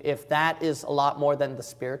 If that is a lot more than the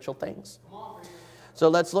spiritual things. So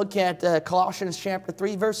let's look at Colossians chapter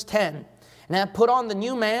 3, verse 10. "And have put on the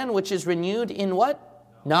new man, which is renewed in" what?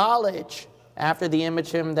 Knowledge, after the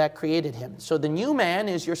image of him that created him. So the new man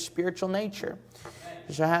is your spiritual nature.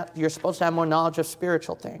 You're supposed to have more knowledge of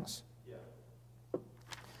spiritual things.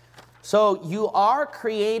 So you are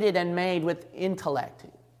created and made with intellect.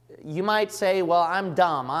 You might say, well, I'm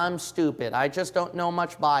dumb, I'm stupid, I just don't know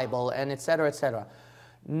much Bible, and etc., etc.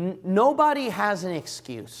 Nobody has an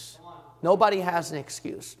excuse. Nobody has an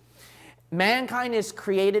excuse. mankind is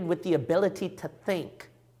created with the ability to think.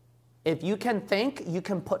 If you can think, you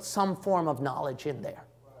can put some form of knowledge in there.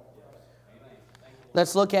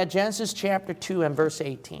 Let's look at Genesis chapter 2 and verse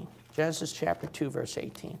 18. Genesis chapter 2, verse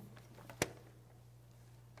 18.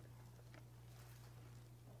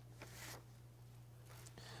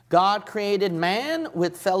 God created man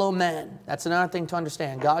with fellow men. That's another thing to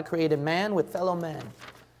understand. God created man with fellow men.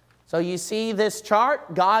 So you see this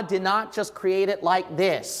chart? God did not just create it like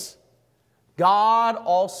this. God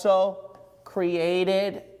also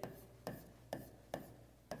created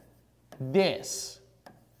this.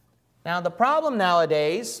 Now the problem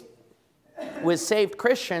nowadays with saved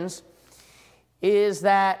Christians is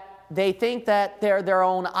that they think that they're their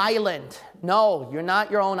own island. No, you're not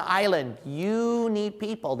your own island. You need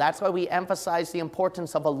people. That's why we emphasize the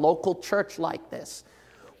importance of a local church like this.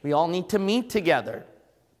 We all need to meet together.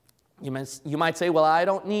 You might say, well, I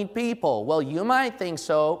don't need people. Well, you might think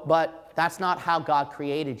so, but that's not how God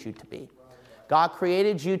created you to be. God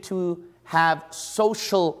created you to have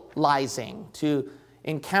socializing, to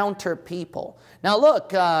encounter people. Now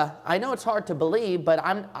look, I know it's hard to believe, but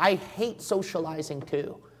I hate socializing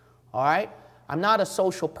too. All right? I'm not a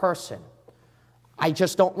social person. I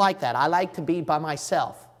just don't like that. I like to be by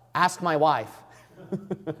myself. Ask my wife.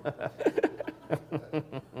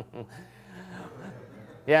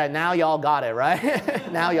 Yeah, now y'all got it,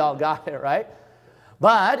 right? Now y'all got it, right?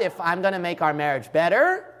 But if I'm going to make our marriage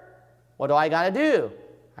better, what do I got to do?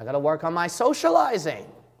 I got to work on my socializing.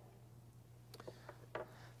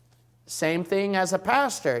 Same thing as a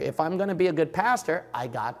pastor. If I'm going to be a good pastor, I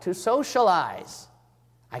got to socialize.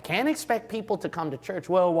 I can't expect people to come to church.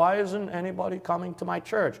 Well, why isn't anybody coming to my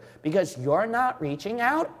church? Because you're not reaching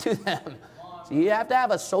out to them. So you have to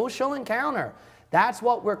have a social encounter. That's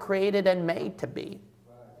what we're created and made to be.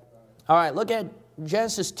 All right, look at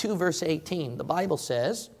Genesis 2, verse 18. The Bible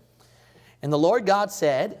says, and the Lord God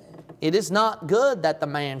said, it is not good that the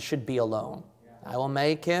man should be alone. I will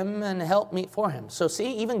make him and help meet for him. So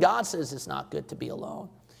see, even God says it's not good to be alone.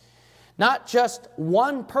 Not just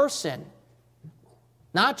one person.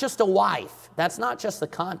 Not just a wife. That's not just the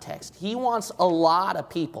context. He wants a lot of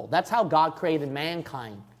people. That's how God created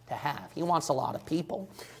mankind to have. He wants a lot of people.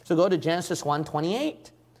 So go to Genesis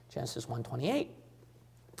 1:28. Genesis 1:28.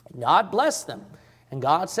 God blessed them, and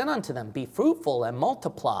God said unto them, be fruitful and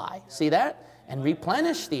multiply. See that? And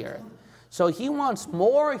replenish the earth. So he wants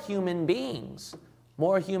more human beings.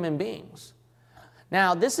 More human beings.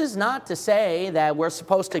 Now, this is not to say that we're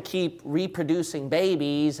supposed to keep reproducing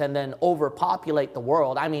babies and then overpopulate the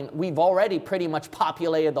world. I mean, we've already pretty much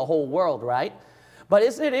populated the whole world, right? But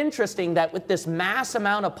isn't it interesting that with this mass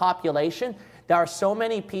amount of population, there are so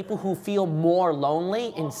many people who feel more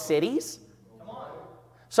lonely in cities?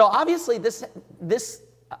 So obviously, this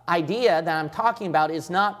idea that I'm talking about is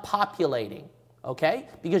not populating, okay?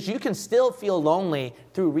 Because you can still feel lonely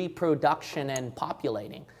through reproduction and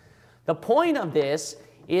populating. The point of this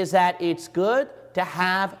is that it's good to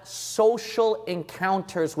have social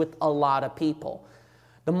encounters with a lot of people.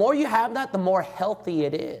 The more you have that, the more healthy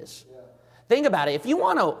it is. Yeah. Think about it. If you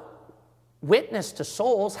want to witness to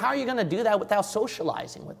souls, how are you going to do that without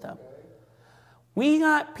socializing with them? Okay. We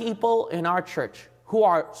got people in our church who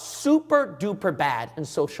are super duper bad in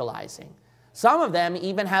socializing. Some of them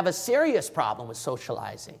even have a serious problem with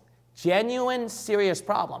socializing. Genuine, serious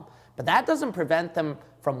problem. But that doesn't prevent them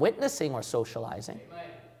from witnessing or socializing. Amen.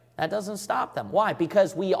 That doesn't stop them. Why?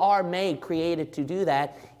 Because we are made, created to do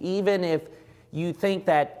that, even if you think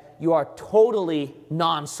that you are totally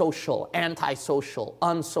non-social, antisocial,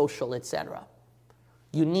 unsocial, etc.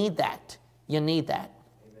 You need that. You need that.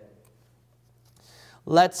 Amen.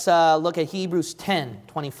 Let's look at Hebrews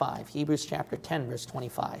 10:25. Hebrews chapter 10, verse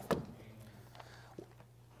 25.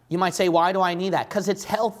 You might say, why do I need that? Because it's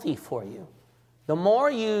healthy for you. The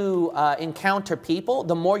more you encounter people,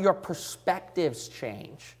 the more your perspectives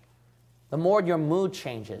change. The more your mood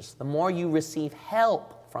changes. The more you receive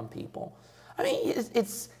help from people. I mean,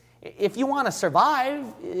 if you want to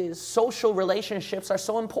survive, social relationships are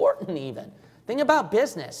so important even. Think about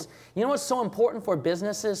business. You know what's so important for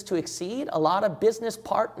businesses to exceed? A lot of business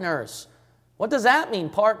partners. What does that mean,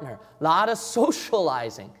 partner? A lot of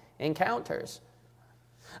socializing encounters.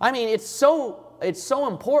 I mean, it's so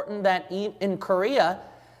important that in Korea,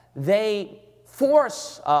 they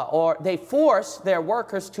force their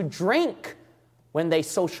workers to drink when they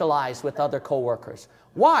socialize with other coworkers.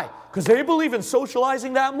 Why? Because they believe in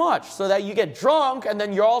socializing that much, so that you get drunk and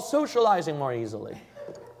then you're all socializing more easily.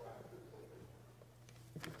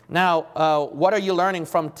 Now, what are you learning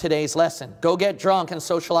from today's lesson? Go get drunk and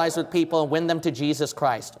socialize with people and win them to Jesus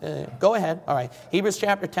Christ. Go ahead. All right. Hebrews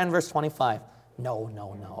chapter 10, verse 25. No.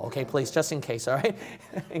 Okay, please, just in case, all right?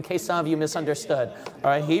 In case some of you misunderstood.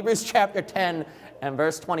 All right, Hebrews chapter 10 and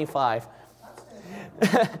verse 25.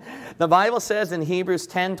 The Bible says in Hebrews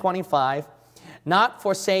 10:25, not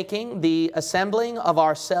forsaking the assembling of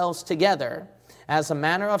ourselves together, as the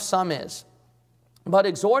manner of some is, but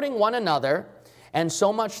exhorting one another, and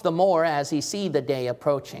so much the more as ye see the day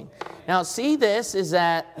approaching. Now, see, this is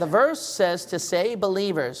that the verse says to say,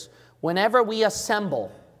 believers, whenever we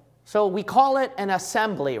assemble. So we call it an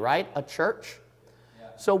assembly, right? A church. Yeah.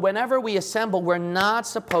 So whenever we assemble, we're not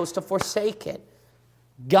supposed to forsake it.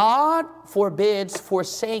 God forbids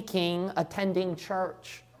forsaking attending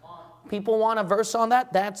church. People want a verse on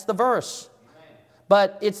that? That's the verse. Amen.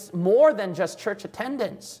 But it's more than just church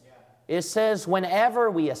attendance. Yeah. It says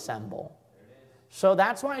whenever we assemble. So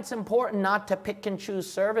that's why it's important not to pick and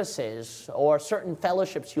choose services or certain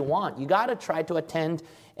fellowships you want. You got to try to attend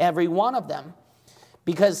every one of them.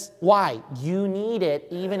 Because why? You need it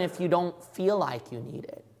even if you don't feel like you need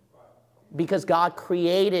it. Because God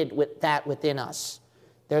created that within us.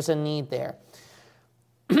 There's a need there.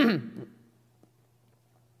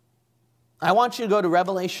 I want you to go to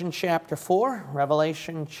Revelation chapter 4.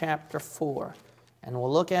 Revelation chapter 4. And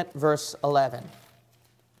we'll look at verse 11.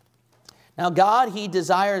 Now God, He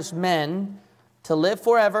desires men to live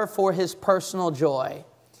forever for His personal joy.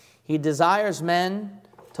 He desires men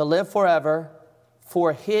to live forever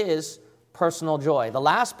for His personal joy. The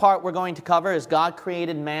last part we're going to cover is God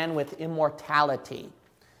created man with immortality.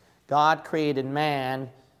 God created man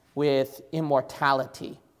with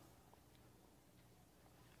immortality.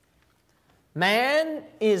 Man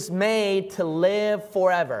is made to live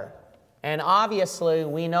forever. And obviously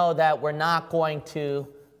we know that we're not going to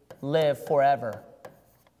live forever.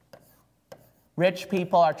 Rich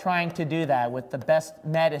people are trying to do that with the best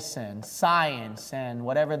medicine, science, and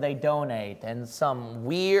whatever they donate, and some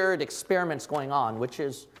weird experiments going on, which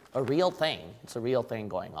is a real thing. It's a real thing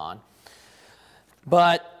going on.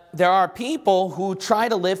 But there are people who try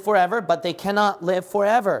to live forever, but they cannot live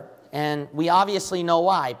forever. And we obviously know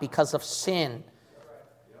why, because of sin.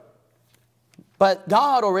 But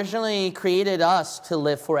God originally created us to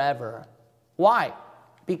live forever. Why?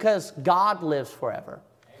 Because God lives forever.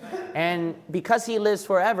 And because He lives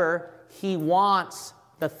forever, He wants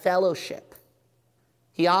the fellowship.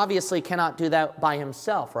 He obviously cannot do that by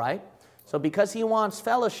Himself, right? So because He wants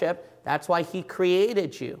fellowship, that's why He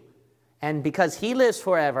created you. And because He lives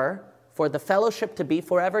forever, for the fellowship to be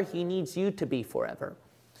forever, He needs you to be forever.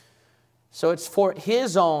 So it's for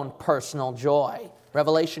His own personal joy.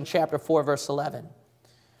 Revelation chapter 4, verse 11.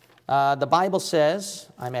 The Bible says,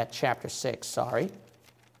 I'm at chapter 6, sorry.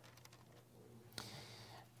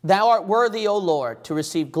 Thou art worthy, O Lord, to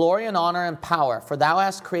receive glory and honor and power, for Thou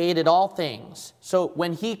hast created all things. So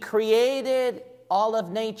when He created all of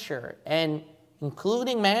nature, and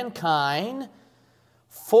including mankind,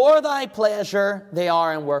 for Thy pleasure they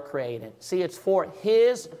are and were created. See, it's for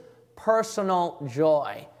His personal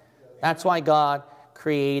joy. That's why God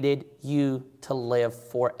created you to live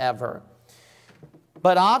forever.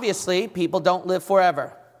 But obviously, people don't live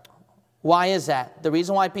forever. Why is that? The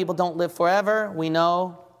reason why people don't live forever, we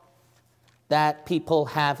know that people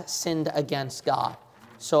have sinned against God.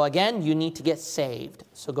 So again, you need to get saved.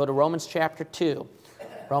 So go to Romans chapter 2.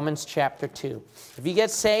 Romans chapter 2. If you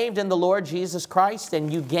get saved in the Lord Jesus Christ,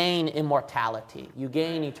 then you gain immortality. You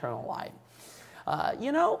gain eternal life.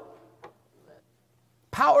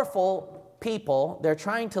 Powerful people, they're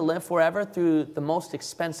trying to live forever through the most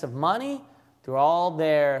expensive money, through all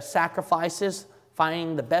their sacrifices,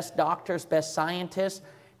 finding the best doctors, best scientists,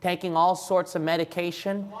 taking all sorts of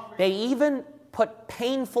medication. They even put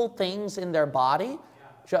painful things in their body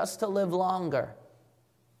just to live longer.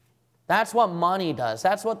 That's what money does.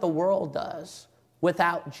 That's what the world does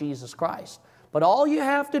without Jesus Christ. But all you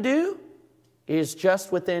have to do is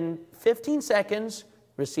just within 15 seconds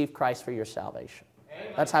receive Christ for your salvation.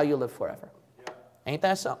 That's how you live forever. Ain't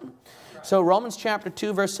that something? So Romans chapter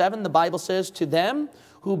 2, verse 7, the Bible says, to them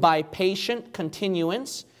who by patient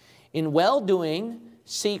continuance in well-doing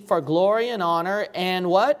seek for glory and honor and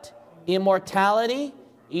what? Immortality,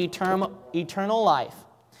 eternal life.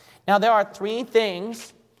 Now there are three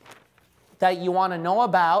things that you want to know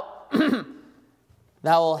about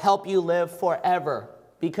that will help you live forever,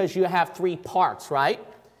 because you have three parts, right?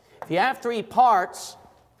 If you have three parts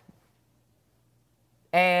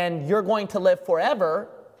and you're going to live forever,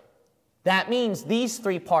 that means these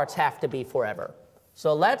three parts have to be forever.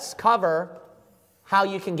 So let's cover how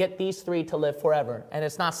you can get these three to live forever. And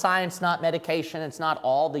it's not science, not medication, it's not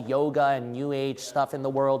all the yoga and New Age stuff in the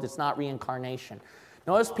world, it's not reincarnation.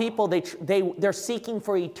 Notice people, they're seeking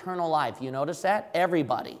for eternal life. You notice that?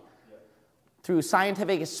 Everybody. through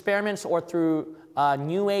scientific experiments or through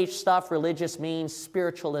New Age stuff, religious means,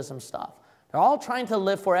 spiritualism stuff. They're all trying to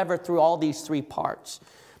live forever through all these three parts.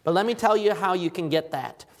 But let me tell you how you can get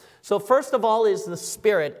that. So first of all is the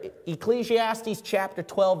Spirit. Ecclesiastes chapter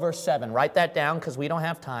 12, verse 7. Write that down because we don't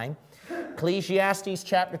have time. Ecclesiastes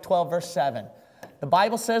chapter 12, verse 7. The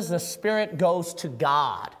Bible says the Spirit goes to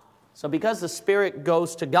God. So because the Spirit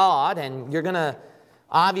goes to God, and you're going to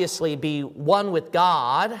obviously be one with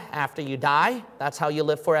God after you die, that's how you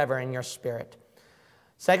live forever in your spirit.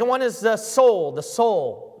 Second one is the soul. The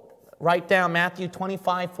soul. Write down Matthew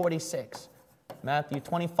 25, 46. Matthew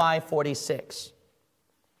 25, 46.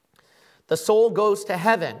 The soul goes to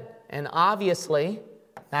heaven, and obviously,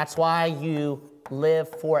 that's why you live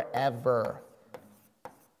forever.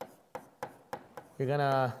 You're going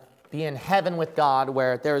to be in heaven with God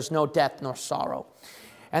where there is no death nor sorrow.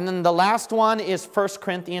 And then the last one is 1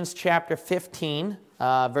 Corinthians chapter 15,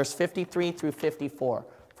 verse 53 through 54.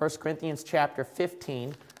 1 Corinthians chapter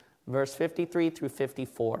 15, verse 53 through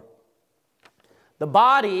 54. The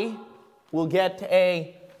body will get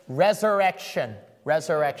a resurrection.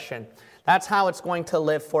 Resurrection. That's how it's going to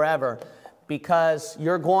live forever, because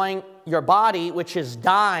your body, which is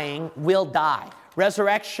dying, will die.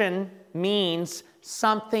 Resurrection means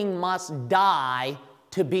something must die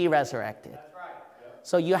to be resurrected. That's right. Yep.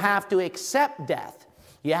 So you have to accept death.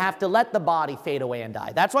 You have to let the body fade away and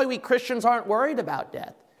die. That's why we Christians aren't worried about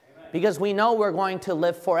death. Amen. Because we know we're going to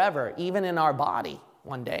live forever, even in our body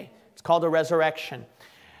one day. It's called a resurrection.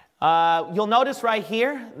 You'll notice right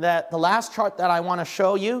here that the last chart that I want to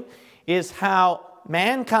show you is how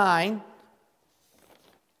mankind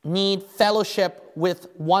need fellowship with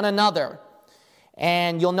one another.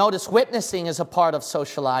 And you'll notice witnessing is a part of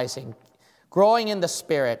socializing, growing in the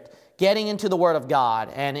Spirit, getting into the Word of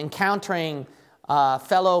God, and encountering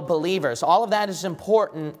fellow believers. All of that is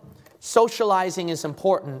important. Socializing is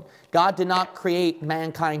important. God did not create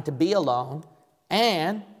mankind to be alone.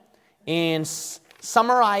 And in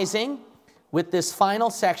summarizing with this final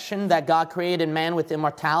section that God created man with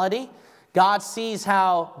immortality, God sees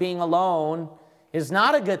how being alone is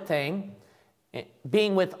not a good thing.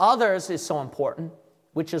 Being with others is so important,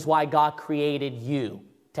 which is why God created you,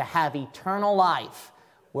 to have eternal life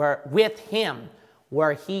with Him,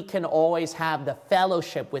 where He can always have the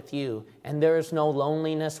fellowship with you, and there is no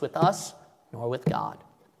loneliness with us nor with God.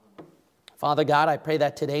 Father God, I pray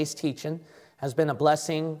that today's teaching has been a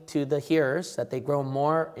blessing to the hearers, that they grow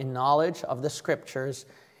more in knowledge of the Scriptures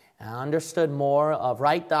and understood more of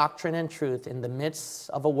right doctrine and truth in the midst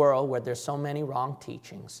of a world where there's so many wrong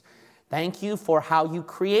teachings. Thank you for how you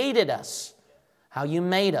created us, how you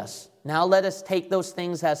made us. Now let us take those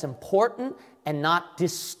things as important and not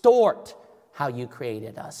distort how you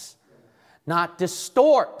created us. Not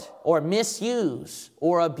distort or misuse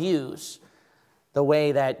or abuse the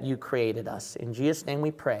way that you created us. In Jesus' name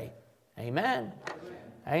we pray. Amen.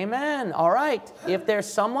 Amen. All right. If there's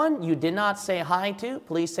someone you did not say hi to,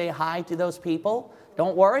 please say hi to those people.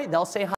 Don't worry, they'll say hi.